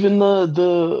 or even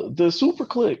the Super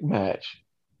Click match.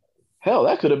 Hell,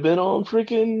 that could have been on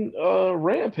freaking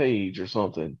Rampage or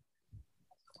something,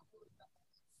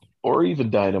 or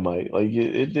even Dynamite. Like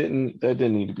it didn't that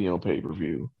didn't need to be on pay per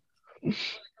view.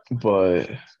 But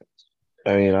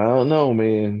I mean, I don't know,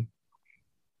 man.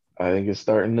 I think it's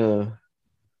starting to.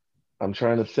 I'm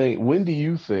trying to think. When do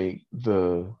you think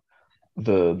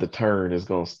the turn is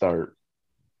gonna start.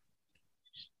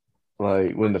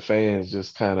 Like when the fans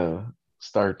just kind of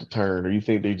start to turn, or you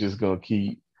think they just gonna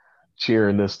keep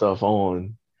cheering this stuff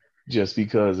on just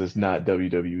because it's not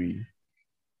WWE?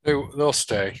 They'll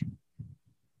stay.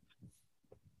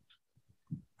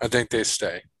 I think they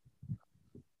stay.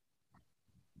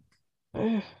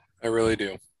 Eh, I really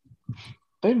do.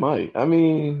 they might. I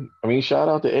mean, shout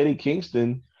out to Eddie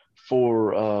Kingston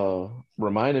for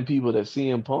reminding people that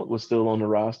CM Punk was still on the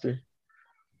roster.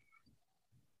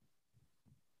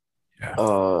 Yeah.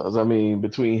 I mean,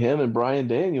 between him and Brian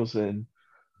Danielson,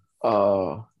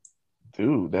 uh,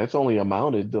 dude, that's only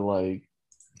amounted to like,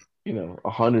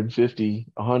 150,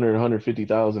 100,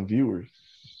 150,000 viewers.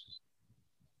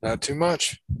 Not too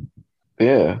much.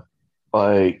 Yeah.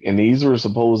 Like, and these were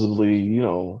supposedly,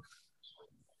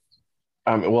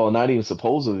 I mean, well, not even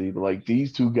supposedly, but like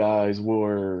these two guys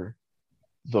were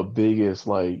the biggest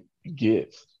like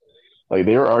gets. Like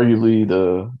they're arguably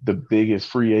the biggest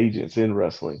free agents in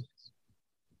wrestling.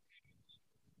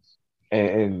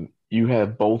 And you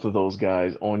have both of those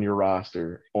guys on your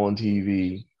roster on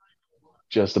TV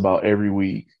just about every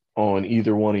week on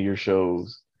either one of your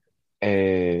shows.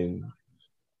 And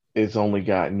it's only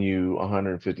gotten you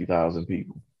 150,000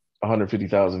 people,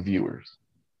 150,000 viewers.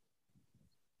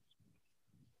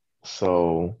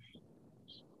 So,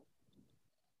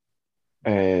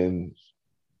 and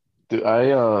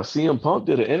CM Punk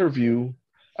did an interview.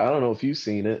 I don't know if you've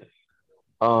seen it.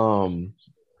 Um,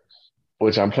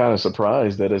 which I'm kind of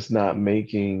surprised that it's not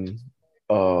making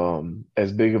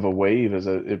as big of a wave as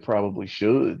it probably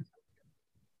should.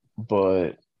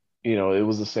 But it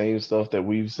was the same stuff that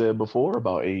we've said before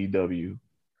about AEW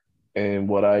and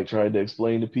what I tried to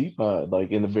explain to Peapod,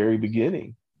 like in the very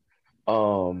beginning.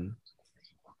 Um,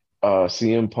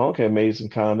 CM Punk had made some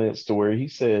comments to where he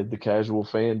said the casual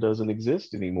fan doesn't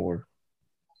exist anymore.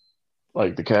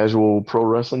 Like the casual pro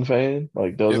wrestling fan,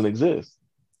 like Yep. doesn't exist.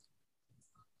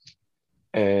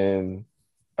 And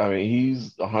I mean,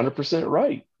 he's 100%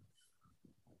 right.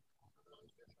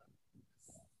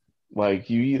 Like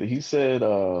he said,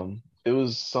 it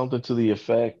was something to the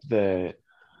effect that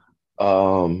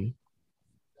um,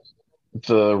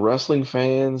 the wrestling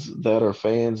fans that are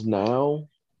fans now,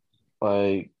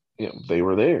 like, they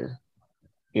were there,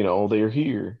 they're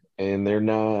here and they're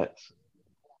not,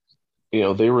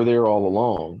 they were there all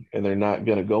along and they're not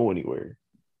going to go anywhere.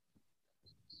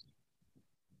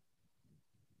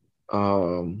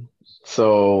 Um,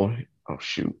 so, oh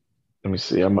shoot, let me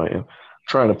see. I'm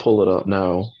trying to pull it up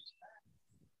now.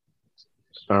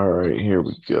 All right, here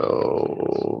we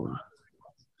go.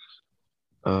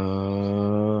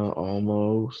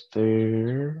 Almost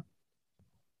there.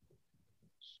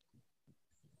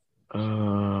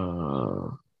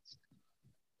 Uh,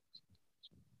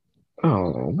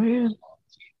 oh man,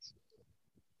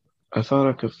 I thought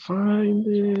I could find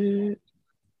it.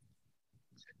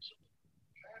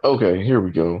 Okay, here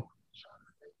we go.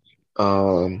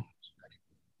 Um,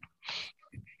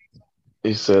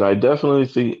 he said, I definitely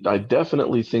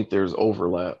think there's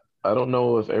overlap. I don't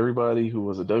know if everybody who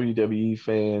was a WWE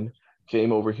fan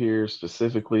came over here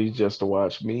specifically just to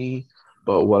watch me,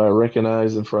 but what I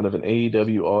recognize in front of an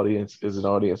AEW audience is an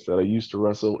audience that I used to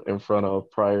wrestle in front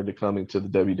of prior to coming to the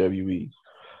WWE.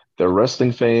 The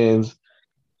wrestling fans,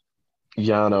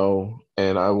 Yano,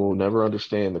 and I will never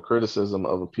understand the criticism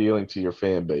of appealing to your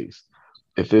fan base.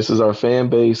 If this is our fan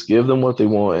base, give them what they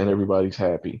want and everybody's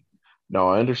happy. Now,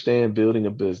 I understand building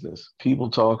a business.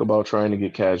 People talk about trying to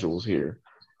get casuals here.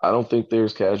 I don't think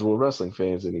there's casual wrestling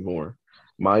fans anymore.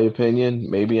 My opinion,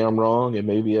 maybe I'm wrong, and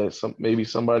maybe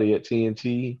somebody at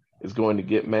TNT is going to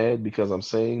get mad because I'm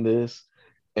saying this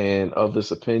and of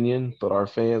this opinion, but our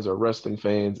fans are wrestling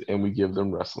fans and we give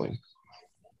them wrestling.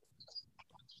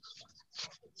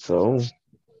 So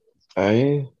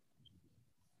I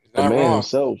He's the not man wrong.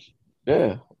 himself.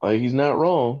 Yeah, like he's not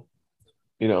wrong,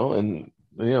 and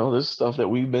this stuff that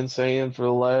we've been saying for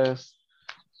the last,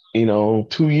 2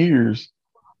 years,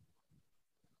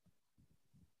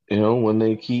 when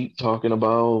they keep talking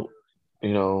about,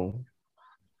 you know,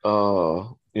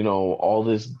 all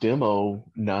this demo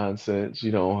nonsense,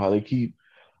 how they keep,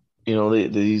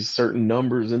 these certain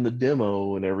numbers in the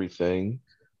demo and everything,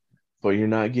 but you're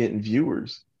not getting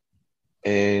viewers.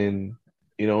 And,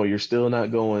 you're still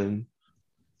not going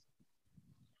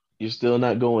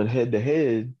head to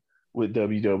head with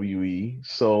WWE.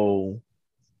 So,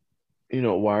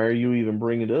 why are you even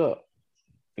bringing it up?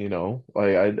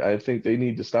 Like I think they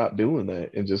need to stop doing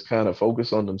that and just kind of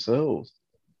focus on themselves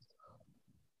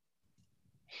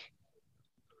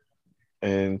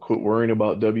and quit worrying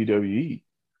about WWE.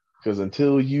 Because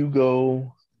until you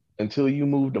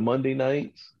move to Monday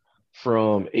nights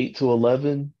from 8 to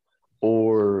 11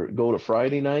 or go to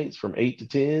Friday nights from 8 to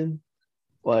 10,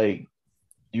 like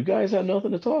you guys have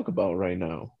nothing to talk about right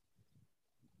now.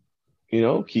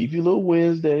 Keep your little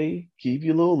Wednesday, keep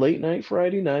your little late night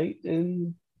Friday night,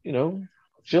 and you know,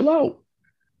 chill out.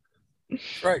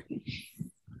 That's right.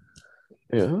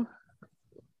 Yeah.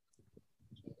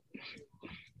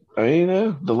 I mean,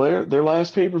 their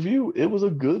last pay per view, it was a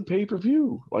good pay per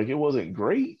view. Like it wasn't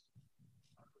great,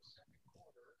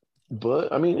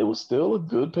 but I mean, it was still a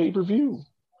good pay per view.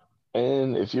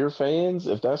 And if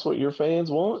that's what your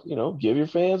fans want, give your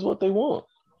fans what they want.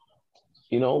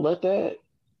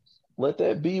 Let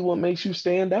that be what makes you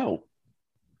stand out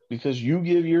because you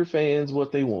give your fans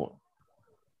what they want.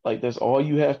 Like that's all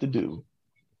you have to do.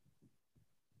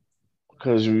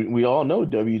 Because we all know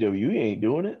WWE ain't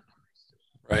doing it.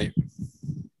 Right.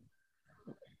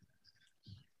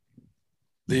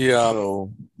 The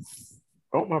So,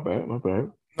 oh my bad.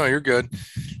 No, you're good.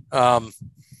 I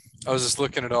was just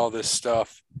looking at all this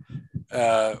stuff.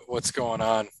 What's going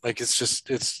on? Like it's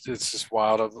just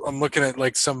wild. I'm looking at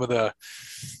like some of the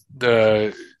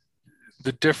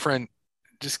different,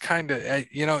 just kind of,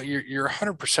 you're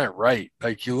 100% right.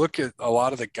 Like you look at a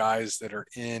lot of the guys that are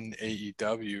in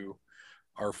AEW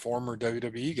are former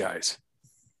WWE guys.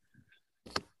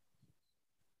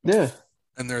 Yeah.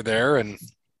 And they're there. And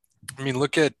I mean,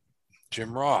 look at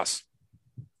Jim Ross.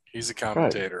 He's a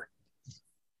commentator.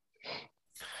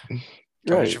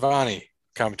 Tony Schiavone,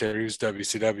 commentator, he was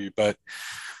WCW. But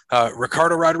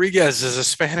Ricardo Rodriguez is a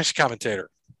Spanish commentator.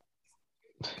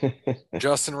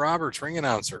 Justin Roberts, ring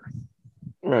announcer.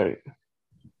 Right.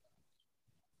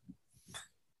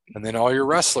 And then all your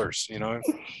wrestlers,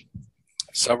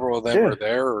 several of them are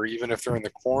there, or even if they're in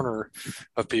the corner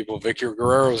of people, Victor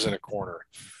Guerrero's in a corner.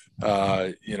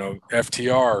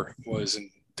 FTR was in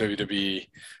WWE.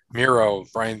 Miro,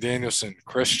 Bryan Danielson,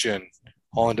 Christian,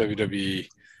 all in WWE.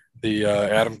 The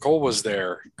Adam Cole was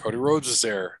there. Cody Rhodes was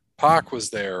there. Pac was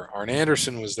there. Arn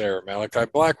Anderson was there. Malachi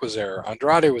Black was there.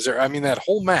 Andrade was there. I mean, that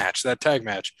whole match, that tag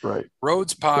match. Right.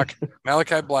 Rhodes, Pac,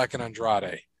 Malachi Black, and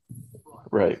Andrade.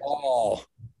 Right. All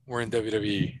were in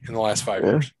WWE in the last 5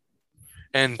 years.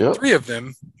 And 3 of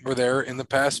them were there in the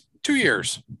past 2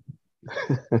 years.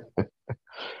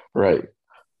 Right.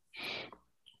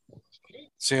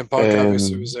 CM Punk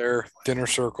obviously was there. Dinner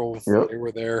Circle, they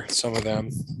were there, some of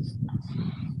them.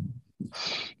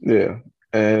 Yeah.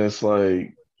 And it's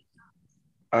like,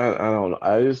 I don't know.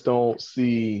 I just don't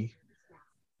see,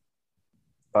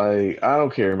 like, I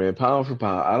don't care, man. Pound for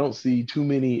pound, I don't see too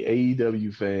many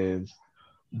AEW fans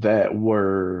that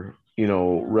were,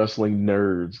 wrestling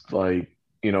nerds, like,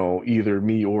 either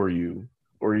me or you,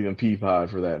 or even Peapod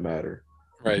for that matter.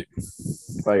 Right.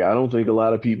 Like, I don't think a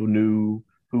lot of people knew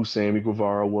who Sammy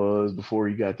Guevara was before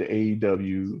he got to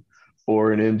AEW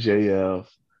or an MJF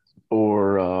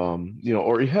or,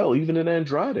 or hell, even an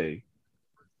Andrade.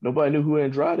 Nobody knew who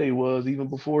Andrade was even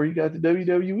before he got to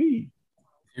WWE.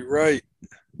 You're right.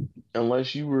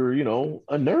 Unless you were, a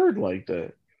nerd like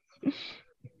that.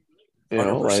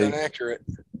 100% accurate.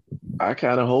 I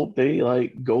kind of hope they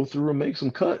like go through and make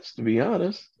some cuts, to be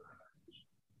honest.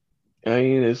 I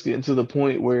mean, it's getting to the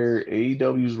point where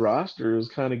AEW's roster is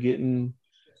kind of getting,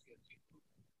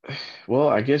 well,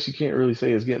 I guess you can't really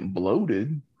say it's getting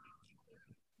bloated,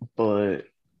 but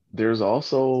there's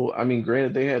also, I mean,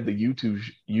 granted they had the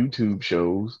YouTube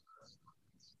shows,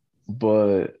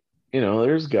 but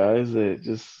there's guys that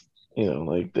just,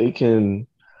 like they could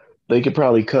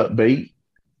probably cut bait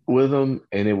with them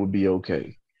and it would be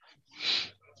okay.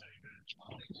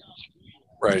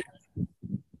 Right.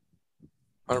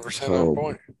 100% on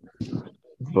point.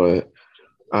 But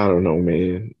I don't know,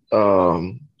 man.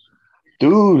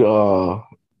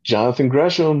 Jonathan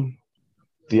Gresham,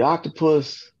 the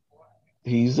Octopus,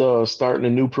 he's starting a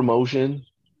new promotion.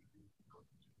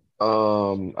 I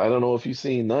don't know if you've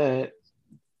seen that.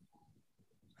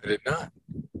 I did not.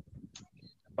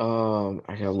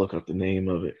 I gotta look up the name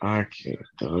of it. I can't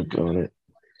doggone it.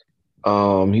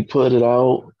 He put it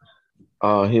out.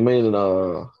 He made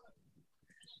an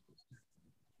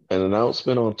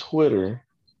announcement on Twitter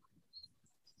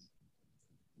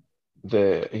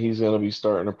that he's gonna be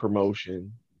starting a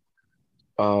promotion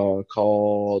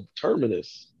called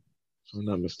Terminus, if I'm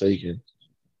not mistaken.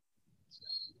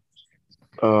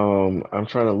 I'm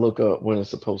trying to look up when it's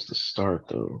supposed to start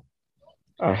though.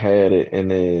 I had it and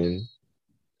then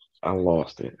I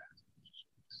lost it.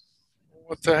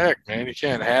 What the heck, man? You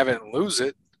can't have it and lose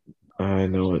it. I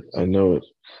know it.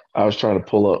 I was trying to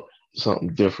pull up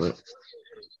something different.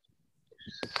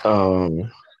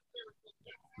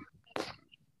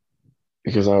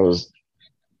 Because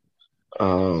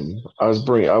I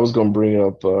was gonna bring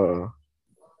up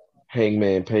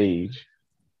Hangman Page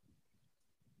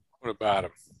What about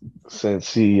him? since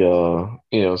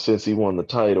since he won the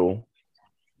title,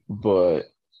 but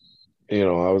I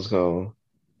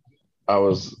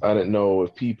didn't know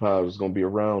if Peapod was gonna be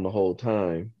around the whole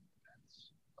time.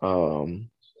 Um,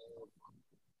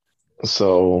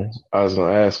 so I was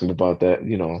gonna ask him about that,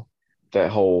 that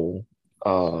whole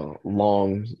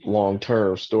long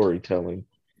term storytelling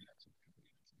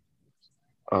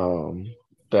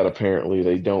that apparently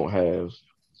they don't have.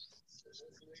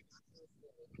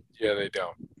 Yeah, they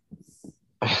don't.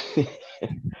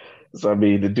 So I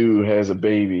mean, the dude has a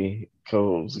baby,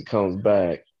 comes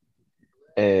back,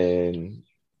 and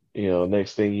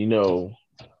next thing you know,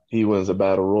 he wins a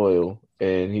battle royal,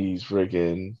 and he's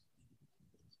freaking,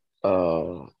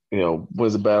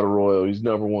 wins a battle royal. He's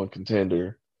number one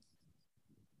contender,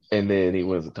 and then he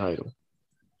wins the title.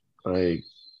 Like,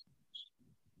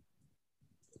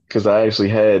 because I actually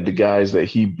had the guys that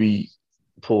he beat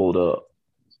pulled up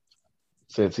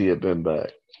since he had been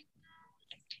back.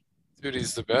 Dude,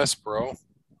 he's the best, bro.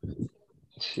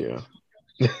 Yeah.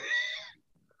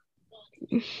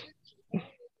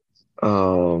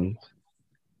 Um,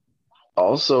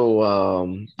 Also,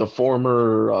 the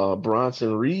former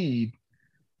Bronson Reed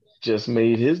just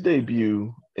made his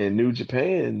debut in New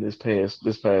Japan this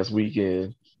past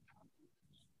weekend.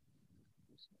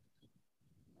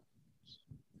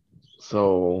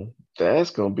 So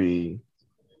that's gonna be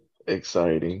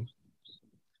exciting.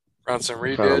 Bronson I'm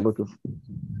Reed kind of did. looking.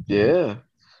 Yeah,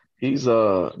 he's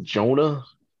Jonah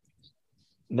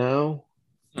now,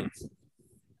 Hmm.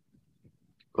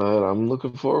 but I'm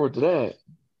looking forward to that.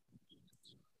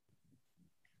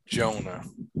 Jonah.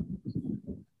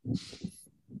 I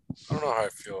don't know how I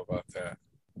feel about that.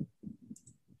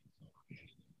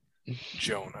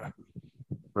 Jonah.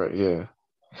 Right? Yeah.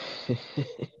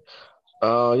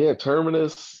 Yeah.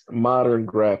 Terminus Modern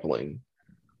Grappling.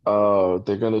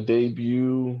 They're gonna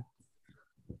debut.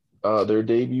 Their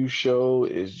debut show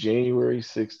is January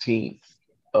 16th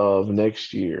of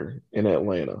next year in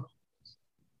Atlanta.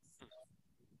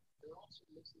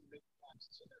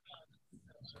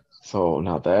 So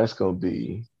now that's gonna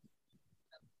be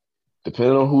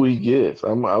depending on who he gets.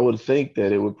 I would think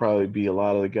that it would probably be a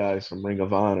lot of the guys from Ring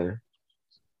of Honor.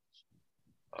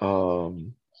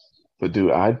 Um, but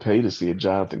dude, I'd pay to see a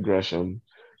Jonathan Gresham,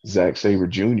 Zack Sabre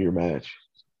Jr. match.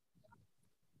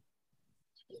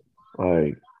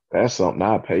 Like that's something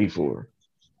I'd pay for.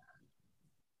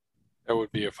 That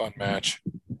would be a fun match.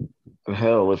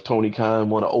 Hell, if Tony Khan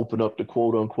want to open up the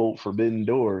quote unquote forbidden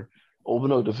door,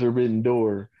 open up the forbidden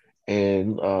door,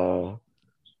 and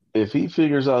if he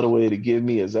figures out a way to give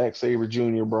me a Zack Sabre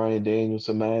Jr. Brian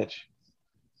Danielson match,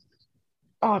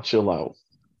 I'll chill out.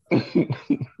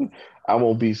 I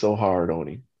won't be so hard on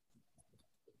him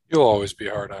You'll always be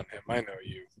hard on him. I know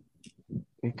you.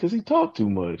 because he talked too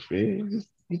much, man.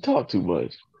 He talked too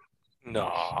much.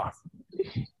 Nah.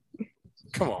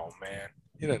 Come on, man.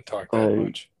 He didn't talk that Like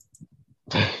much.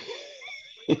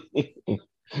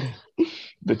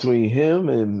 between him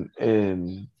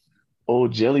and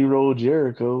old Jelly Roll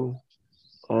Jericho,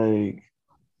 like,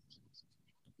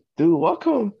 dude, why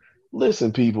come?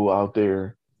 Listen, people out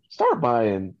there,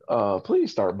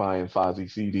 please start buying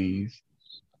Fozzy CDs,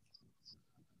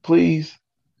 please.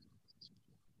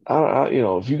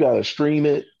 If you gotta stream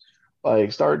it,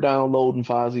 like start downloading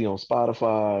Fozzy on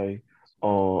Spotify,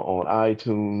 on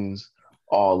iTunes,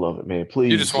 all of it, man. You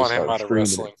Please just just want him start out of streaming it.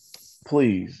 wrestling.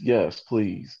 Please, yes,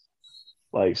 please.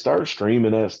 Like start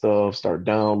streaming that stuff, start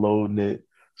downloading it,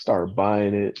 start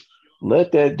buying it.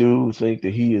 Let that dude think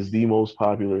that he is the most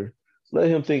popular. Let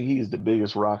him think he is the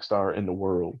biggest rock star in the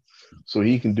world. So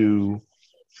he can do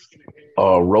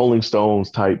a Rolling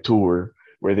Stones type tour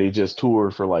where they just tour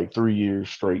for like 3 years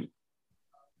straight.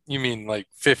 You mean like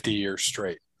 50 years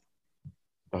straight.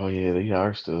 Oh yeah, they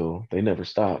are still. They never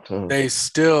stopped, huh? They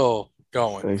still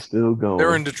going. They still They were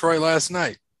going. in Detroit last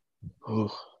night. Ooh,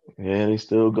 yeah, they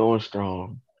still going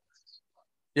strong.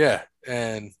 Yeah.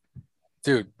 And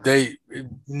dude, they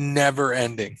never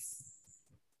ending.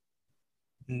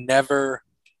 Never,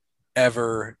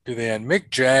 ever do they end. Mick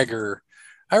Jagger,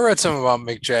 I read something about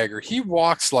Mick Jagger. He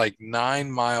walks like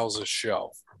 9 miles a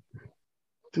show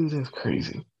Dude, that's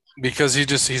crazy. because he's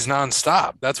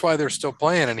nonstop. That's why they're still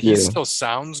playing and he Yeah, still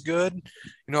sounds good.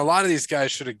 You know, a lot of these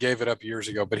guys should have gave it up years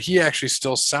ago, but he actually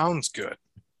still sounds good.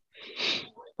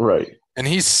 right. And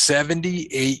he's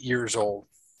 78 years old.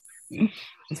 But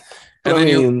And I then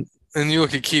you mean, and you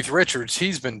look at Keith Richards,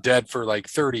 he's been dead for like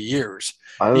 30 years.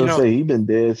 I You would know, say he's been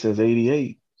dead since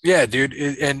 '88. yeah, dude.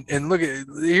 And look at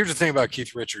here's the thing about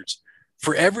Keith Richards.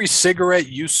 For every cigarette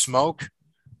you smoke,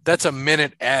 that's a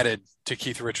minute added to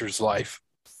Keith Richards' life.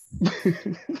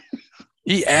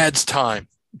 He adds time.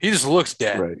 He just looks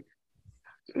dead. Right.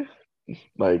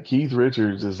 Like Keith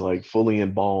Richards is like fully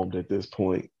embalmed at this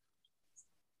point.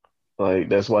 Like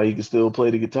that's why he can still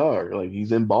play the guitar. Like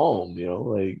he's embalmed, you know.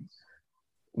 Like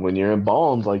when you're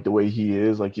embalmed, like the way he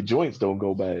is, like your joints don't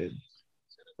go bad.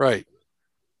 Right.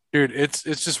 Dude, it's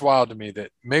just wild to me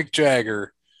that Mick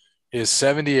Jagger is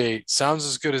 78, sounds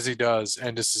as good as he does,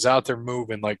 and just is out there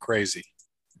moving like crazy.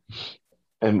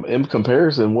 And in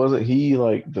comparison, wasn't he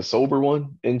like the sober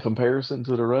one in comparison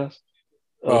to the rest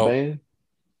of the Well, band?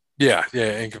 yeah,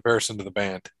 in comparison to the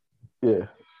band. Yeah.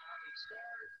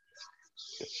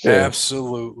 Yeah.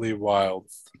 Absolutely wild.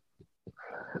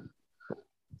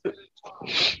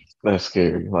 That's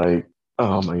scary. Like,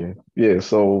 oh man. Yeah,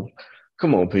 so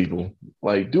come on, people.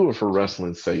 Like, do it for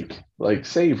wrestling's sake. Like,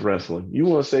 save wrestling. You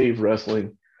want to save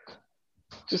wrestling?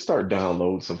 Just start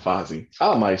downloading some Fozzy.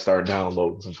 I might start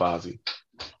downloading some Fozzy.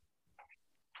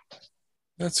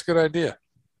 That's a good idea.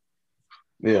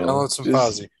 You know, Download some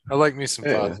Fozzy. I like me some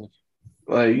Fozzy.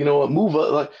 Like, you know what? Move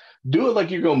up. Like, do it like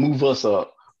you're gonna move us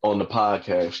up on the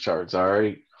podcast charts. All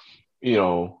right. You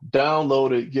know,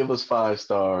 download it. Give us 5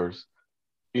 stars.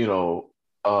 You know,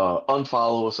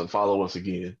 unfollow us and follow us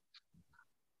again.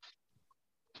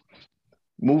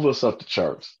 Move us up the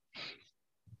charts.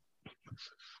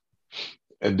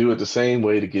 And do it the same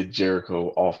way to get Jericho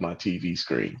off my TV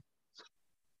screen.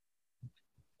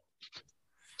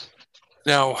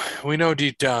 Now, we know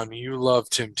deep down you love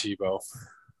Tim Tebow.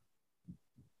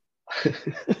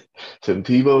 Tim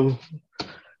Tebow,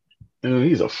 dude,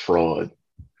 he's a fraud.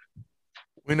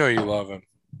 We know you love him.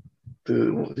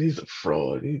 Dude, he's a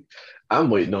fraud. I'm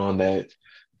waiting on that.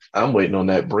 I'm waiting on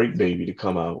that Break Baby to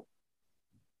come out.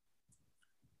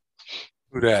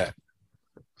 Who that?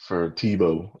 For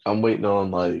Tebow. I'm waiting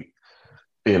on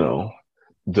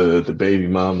the baby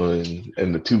mama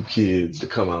and the 2 kids to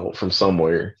come out from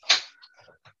somewhere.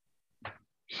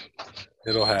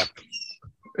 It'll happen.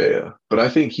 Yeah. But I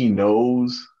think he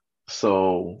knows.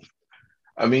 So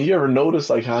I mean, you ever notice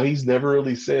like how he's never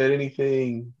really said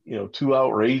anything, too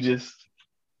outrageous?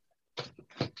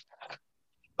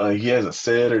 He hasn't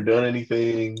said or done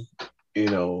anything,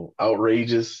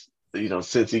 outrageous,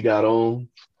 since he got on.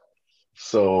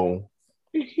 So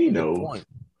he knows. Good point.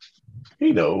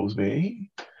 He knows, man.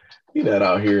 He's not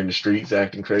out here in the streets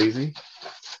acting crazy.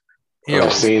 He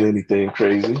or saying anything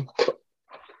crazy.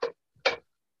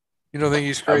 You don't think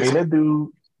he's crazy? I mean, that dude,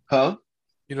 huh?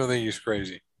 You don't think he's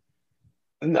crazy?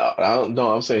 No, I don't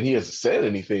know. I'm saying he hasn't said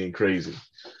anything crazy.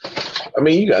 I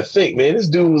mean, you got to think, man, this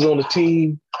dude was on the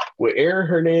team with Aaron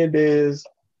Hernandez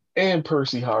and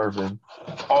Percy Harvin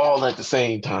all at the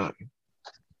same time.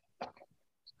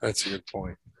 That's a good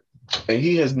point. And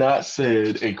he has not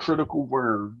said a critical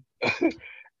word.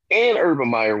 And Urban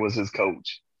Meyer was his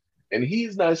coach. And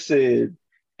he's not said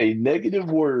a negative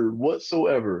word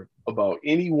whatsoever about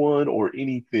anyone or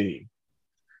anything.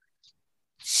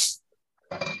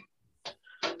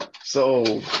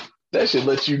 So that should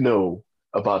let you know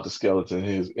about the skeleton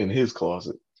in his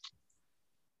closet.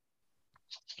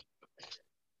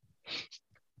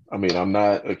 I mean, I'm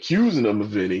not accusing him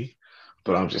of any,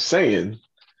 but I'm just saying,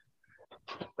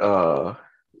 how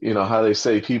they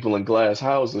say people in glass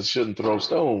houses shouldn't throw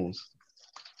stones.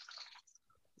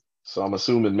 So I'm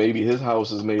assuming maybe his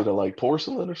house is made of like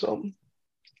porcelain or something.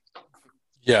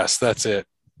 Yes, that's it.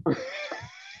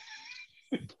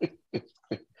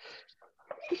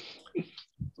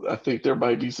 I think there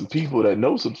might be some people that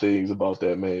know some things about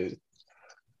that man.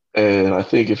 And I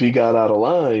think if he got out of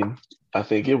line, I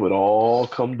think it would all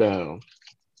come down.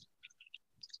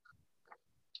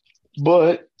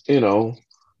 But,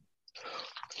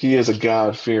 he is a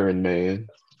God-fearing man.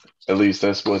 At least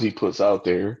that's what he puts out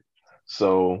there.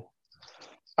 So,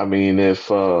 I mean, if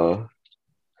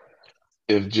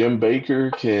Jim Baker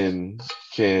can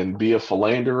be a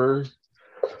philanderer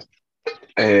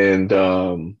and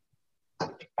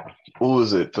what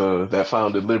was it that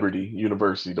founded Liberty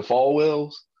University, the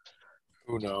Falwells?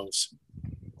 Who knows?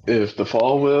 If the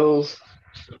Falwells,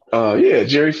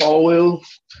 Jerry Falwell,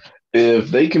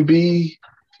 if they can be,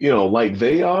 like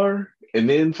they are, and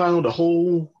then found a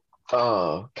whole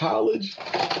college,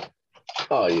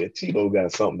 oh yeah, Tebow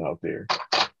got something out there.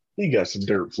 He got some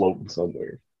dirt floating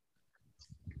somewhere.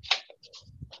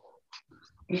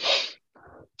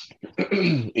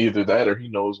 Either that or he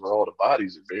knows where all the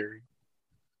bodies are buried.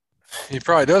 He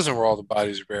probably doesn't know where all the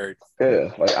bodies are buried.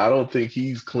 Yeah, like I don't think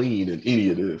he's clean in any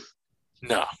of this.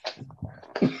 No.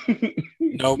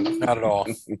 Nope, not at all.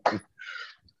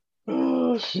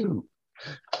 Oh shoot.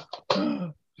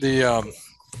 The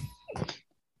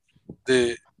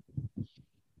the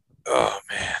oh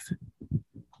man.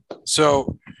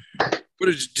 So what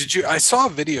did you? I saw a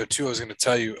video too. I was going to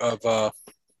tell you of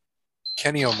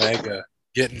Kenny Omega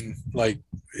getting like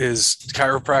his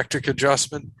chiropractic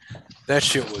adjustment. That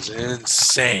shit was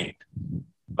insane,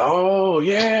 Oh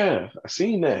yeah, I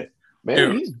seen that. Man,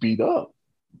 dude. he's beat up,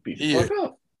 beat the He fuck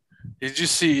up. did you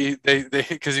see they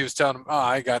because he was telling him, oh,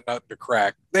 I got nothing to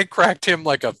crack. They cracked him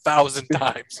like 1,000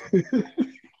 times.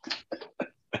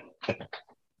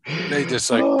 They just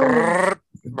like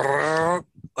Oh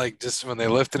like just when they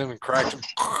lifted him and cracked him,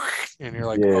 and you're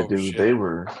like, yeah, oh dude, shit. they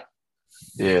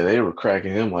were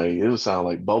cracking him like it would sound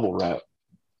like bubble wrap.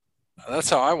 That's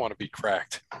how I want to be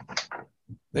cracked.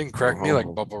 They can crack me like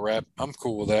Oh, bubble wrap. I'm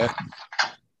cool with that.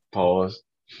 pause.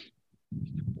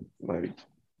 Like,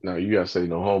 no, you gotta say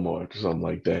no homo or something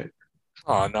like that.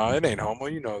 Oh no, it ain't homo.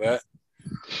 You know that.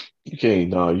 You can't,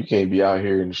 no, you can't be out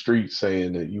here in the streets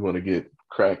saying that you want to get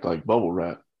cracked like bubble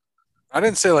wrap. I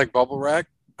didn't say like bubble wrap.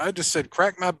 I just said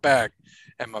crack my back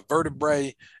and my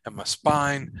vertebrae and my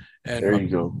spine and There you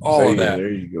go. all Say of yeah, that.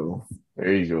 there you go.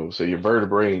 There you go. So your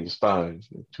vertebrae and your spine,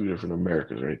 two different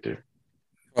Americas right there.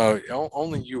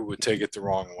 Only you would take it the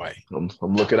wrong way. I'm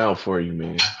looking out for you,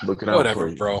 man. Looking out Whatever, for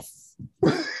you. bro.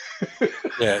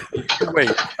 Yeah, you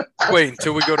wait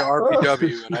until we go to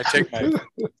RPW and I take my.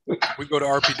 We go to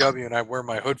RPW and I wear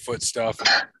my Hoodfoot stuff.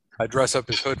 I dress up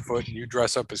as Hoodfoot and you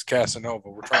dress up as Casanova.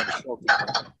 We're trying to show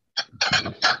people.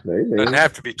 Hey, Doesn't man.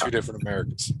 have to be two different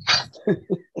Americans.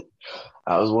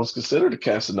 I was once considered a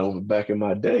Casanova back in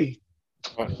my day.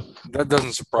 But that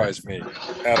doesn't surprise me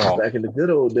at all. Back in the good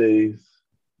old days.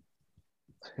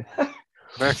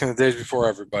 Back in the days before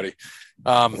everybody.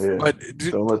 Yeah. But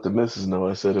Don't let the missus know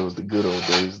I said it was the good old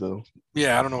days, though.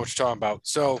 yeah, I don't know what you're talking about.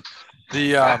 So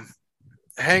the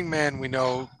Hangman, we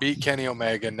know, beat Kenny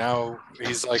Omega. Now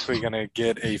he's likely going to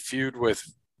get a feud with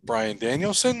Bryan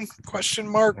Danielson? Question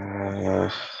mark. I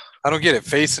don't get it.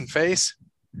 Face and face.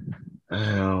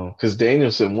 Because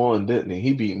Danielson won, didn't he?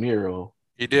 He beat Miro.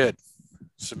 He did.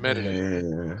 Submitted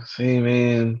him. Yeah. See,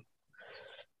 man.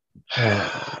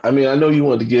 I mean, I know you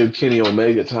want to give Kenny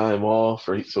Omega time off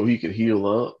so he could heal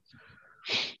up.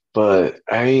 But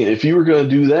I mean, if you were going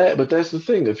to do that, but that's the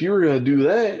thing. If you were going to do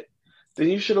that, then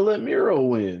you should have let Miro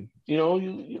win.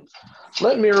 You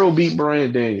let Miro beat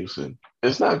Bryan Danielson.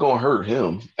 It's not going to hurt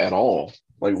him at all,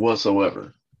 like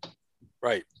whatsoever.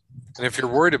 Right. And if you're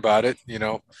worried about it,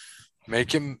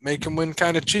 make him win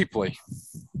kind of cheaply.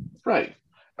 Right.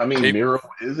 I mean, Miro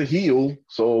is a heel,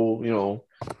 so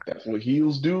that's what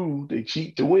heels do. They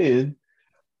cheat to win.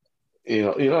 You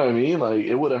know what I mean? Like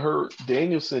it would have hurt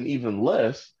Danielson even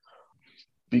less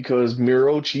because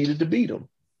Miro cheated to beat him.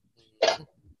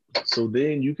 So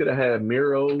then you could have had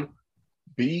Miro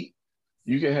beat.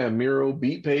 You can have Miro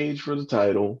beat Page for the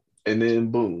title, and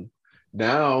then boom.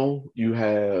 Now you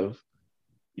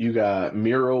got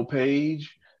Miro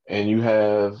Page, and you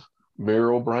have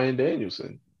Miro Bryan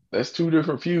Danielson. That's two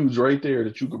different feuds right there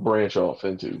that you could branch off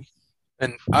into.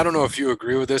 And I don't know if you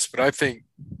agree with this, but I think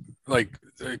like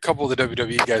a couple of the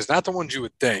WWE guys, not the ones you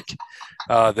would think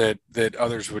that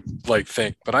others would like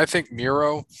think, but I think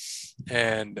Miro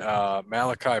and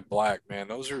Malachi Black, man,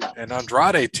 those are, and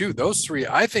Andrade too. Those three,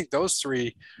 I think those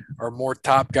three are more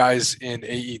top guys in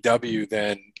AEW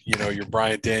than your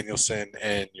Bryan Danielson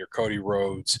and your Cody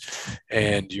Rhodes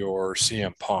and your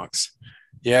CM Punks.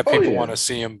 Yeah, people want to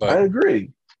see him, but I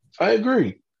agree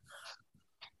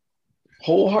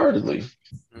wholeheartedly.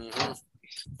 Mm-hmm.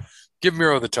 Give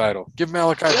Miro the title. Give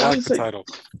Malachi Black the title.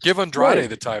 Give Andrade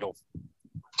the title.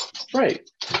 Right.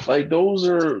 Like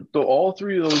all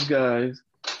three of those guys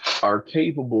are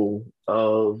capable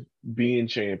of being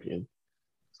champion.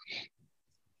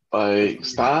 Like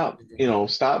stop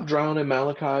drowning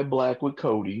Malachi Black with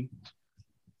Cody.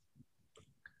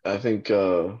 I think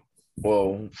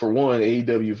well, for one,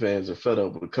 AEW fans are fed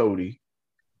up with Cody.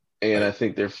 And I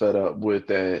think they're fed up with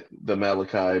the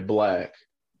Malachi Black,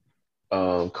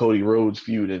 Cody Rhodes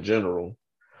feud in general.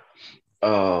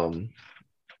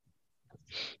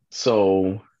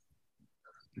 So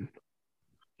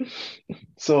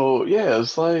yeah,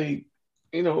 it's like,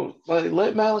 like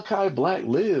let Malachi Black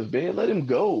live, man. Let him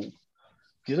go.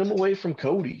 Get him away from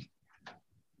Cody.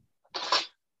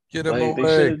 Get him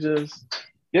away.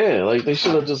 They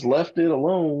should have just left it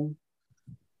alone.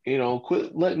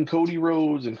 Quit letting Cody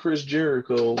Rhodes and Chris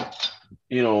Jericho,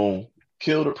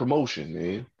 kill the promotion,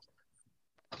 man.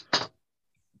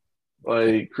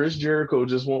 Like Chris Jericho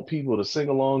just want people to sing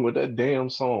along with that damn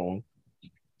song.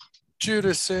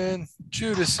 Judas in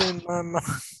my mind.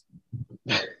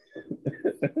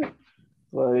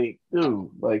 Like, dude,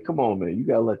 like, come on, man. You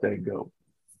gotta let that go.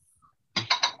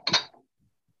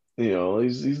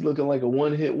 He's looking like a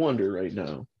one-hit wonder right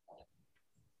now.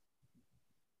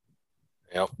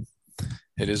 Yep.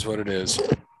 It is what it is.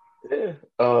 Yeah.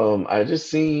 I just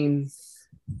seen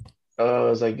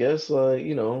as I guess all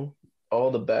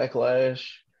the backlash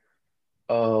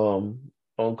on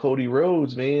Cody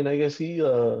Rhodes, man. I guess he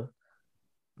let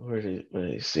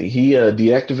me see. He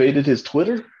deactivated his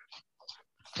Twitter.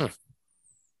 Hmm.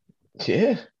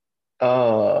 Yeah.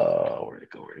 Where'd it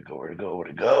go? Where'd it go? Where'd it go? Where'd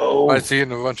it go? Why is he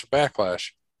getting a bunch of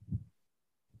backlash?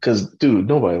 Because, dude,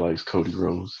 nobody likes Cody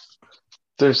Rhodes.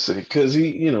 They're sick. Because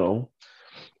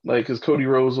because Cody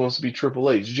Rhodes wants to be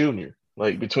Triple H Jr.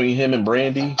 Like, between him and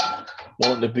Brandy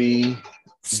wanting to be the,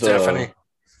 Stephanie,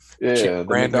 Chief the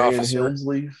Brand McMahon Officer.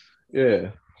 Helmsley.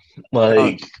 Yeah. No,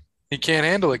 Like, he can't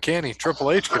handle it, can he?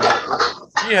 Triple H can handle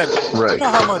it. He had, right.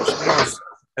 how much,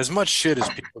 as much shit as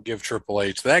people give Triple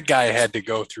H, that guy had to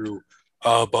go through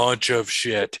a bunch of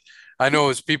shit. I know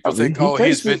as people I mean, think, he oh,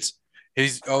 he's takes it. Vince,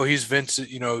 he's Vince,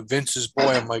 Vince's boy.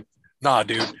 I'm like, nah,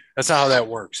 dude, that's not how that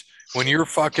works. When you're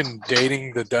fucking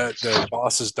dating the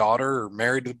boss's daughter or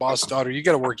married to the boss's daughter, you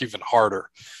got to work even harder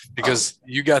because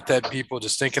you got that people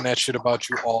just thinking that shit about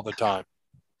you all the time.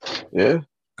 Yeah.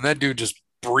 And that dude just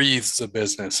breathes the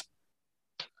business.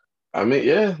 I mean,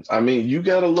 yeah. I mean, you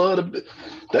gotta love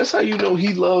that's how you know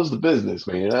he loves the business,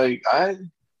 man. I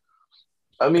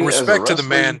And mean, as a respect to the wrestler,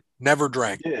 man, never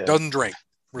drank, yeah, doesn't drink.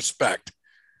 Respect.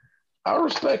 I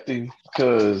respect him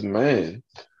because, man,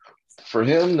 for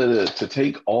him to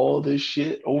take all this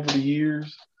shit over the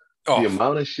years, the Oh,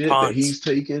 amount of shit that tons. he's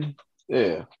taken,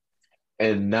 yeah,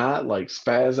 and not like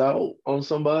spaz out on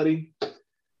somebody,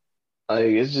 like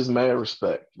it's just mad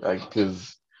respect. Like,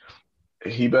 because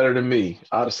he better than me.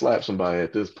 I'd have slapped somebody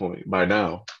at this point by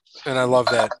now. And I love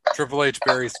that. Triple H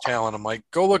buries talent. I'm like,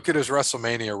 go look at his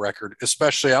WrestleMania record.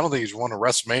 Especially, I don't think he's won a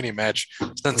WrestleMania match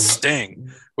since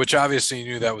Sting, which obviously you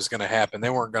knew that was going to happen.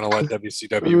 They weren't going to let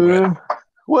WCW win.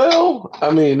 Well, I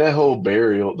mean, that whole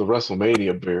burial, the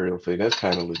WrestleMania burial thing, that's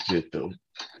kind of legit though.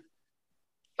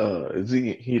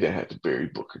 He didn't have to bury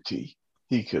Booker T.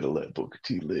 He could have let Booker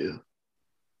T live.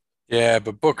 Yeah,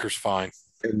 but Booker's fine.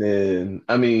 And then,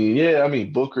 I mean, yeah, I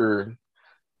mean, Booker,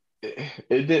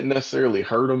 it didn't necessarily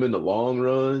hurt him in the long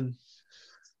run.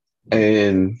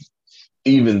 And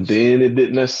even then, it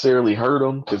didn't necessarily hurt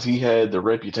him because he had the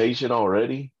reputation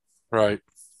already. Right.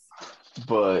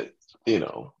 But,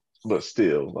 but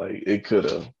still, like, it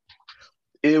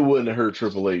wouldn't have hurt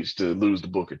Triple H to lose the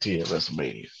Booker T at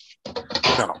WrestleMania.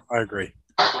 No, I agree.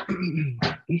 And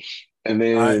I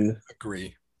then,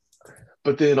 agree.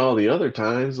 but then all the other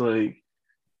times, like,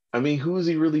 I mean, who has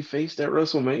he really faced at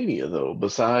WrestleMania though,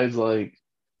 besides like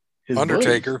his buddies?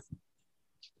 Undertaker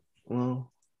Well,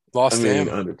 I lost to mean, him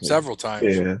Undertaker. several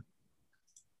times. Yeah,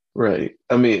 right.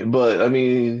 But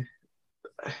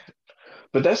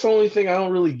that's the only thing I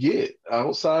don't really get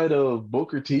outside of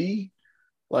Booker T.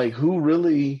 Like, who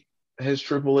really has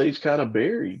Triple H kind of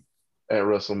buried at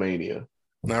WrestleMania?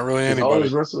 Not really Because all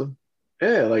anybody.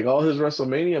 his like all his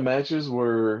WrestleMania matches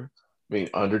were, I mean,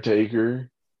 Undertaker,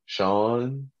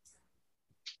 Shawn,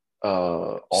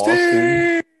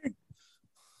 Austin, Sting!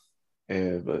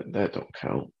 and but that don't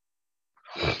count.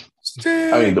 I mean,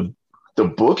 Sting! the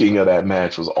booking of that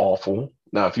match was awful.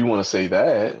 Now, if you want to say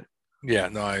that, Yeah,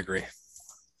 no, I agree.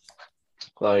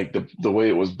 like the way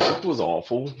it was booked was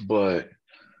awful, but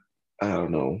I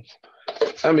don't know.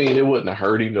 I mean, it wouldn't have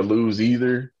hurt him to lose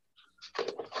either.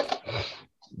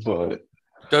 But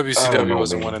I don't WCW know,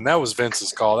 wasn't man. winning. That was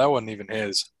Vince's call. That wasn't even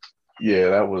his. Yeah,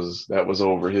 that was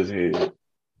over his head.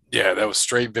 Yeah, that was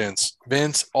straight Vince.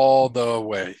 Vince all the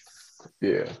way.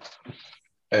 Yeah.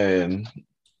 And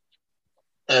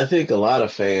I think a lot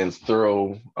of fans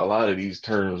throw a lot of these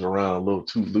terms around a little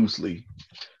too loosely.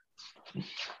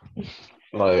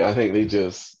 Like, I think they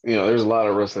just, there's a lot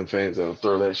of wrestling fans that'll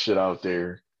throw that shit out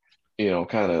there,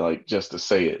 kind of like just to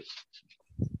say it,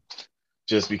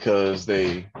 just because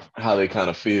how they kind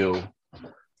of feel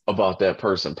about that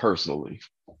person personally.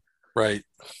 Right.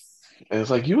 And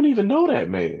it's like, you don't even know that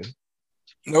man.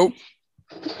 Nope.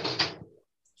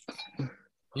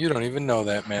 You don't even know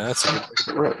that, man. That's a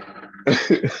good Right.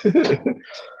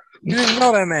 You didn't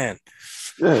know that, man.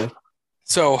 Yeah.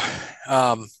 So,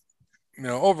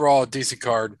 overall, a decent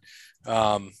card.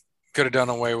 Could have done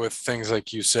away with things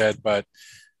like you said, but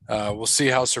we'll see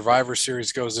how Survivor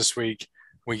Series goes this week.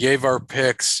 We gave our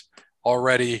picks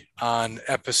already on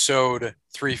episode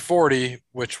 340,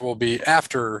 which will be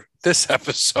after this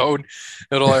episode.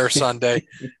 It'll air Sunday.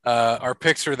 Our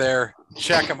picks are there.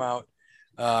 Check them out.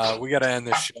 We got to end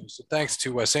this show. So thanks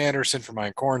to Wes Anderson for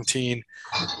my quarantine.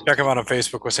 Check him out on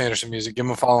Facebook, Wes Anderson Music. Give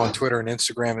him a follow on Twitter and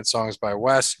Instagram at Songs by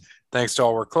Wes. Thanks to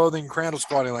All Wear Clothing, Crandall's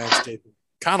Quality Landscaping,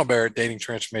 Connell Barrett,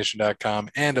 datingtransformation.com,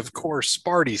 and of course,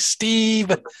 Sparty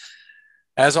Steve.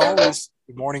 As always,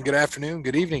 good morning, good afternoon,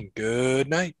 good evening, good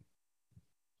night.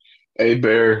 Hey,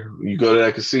 Bear, you go to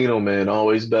that casino, man,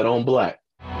 always bet on black.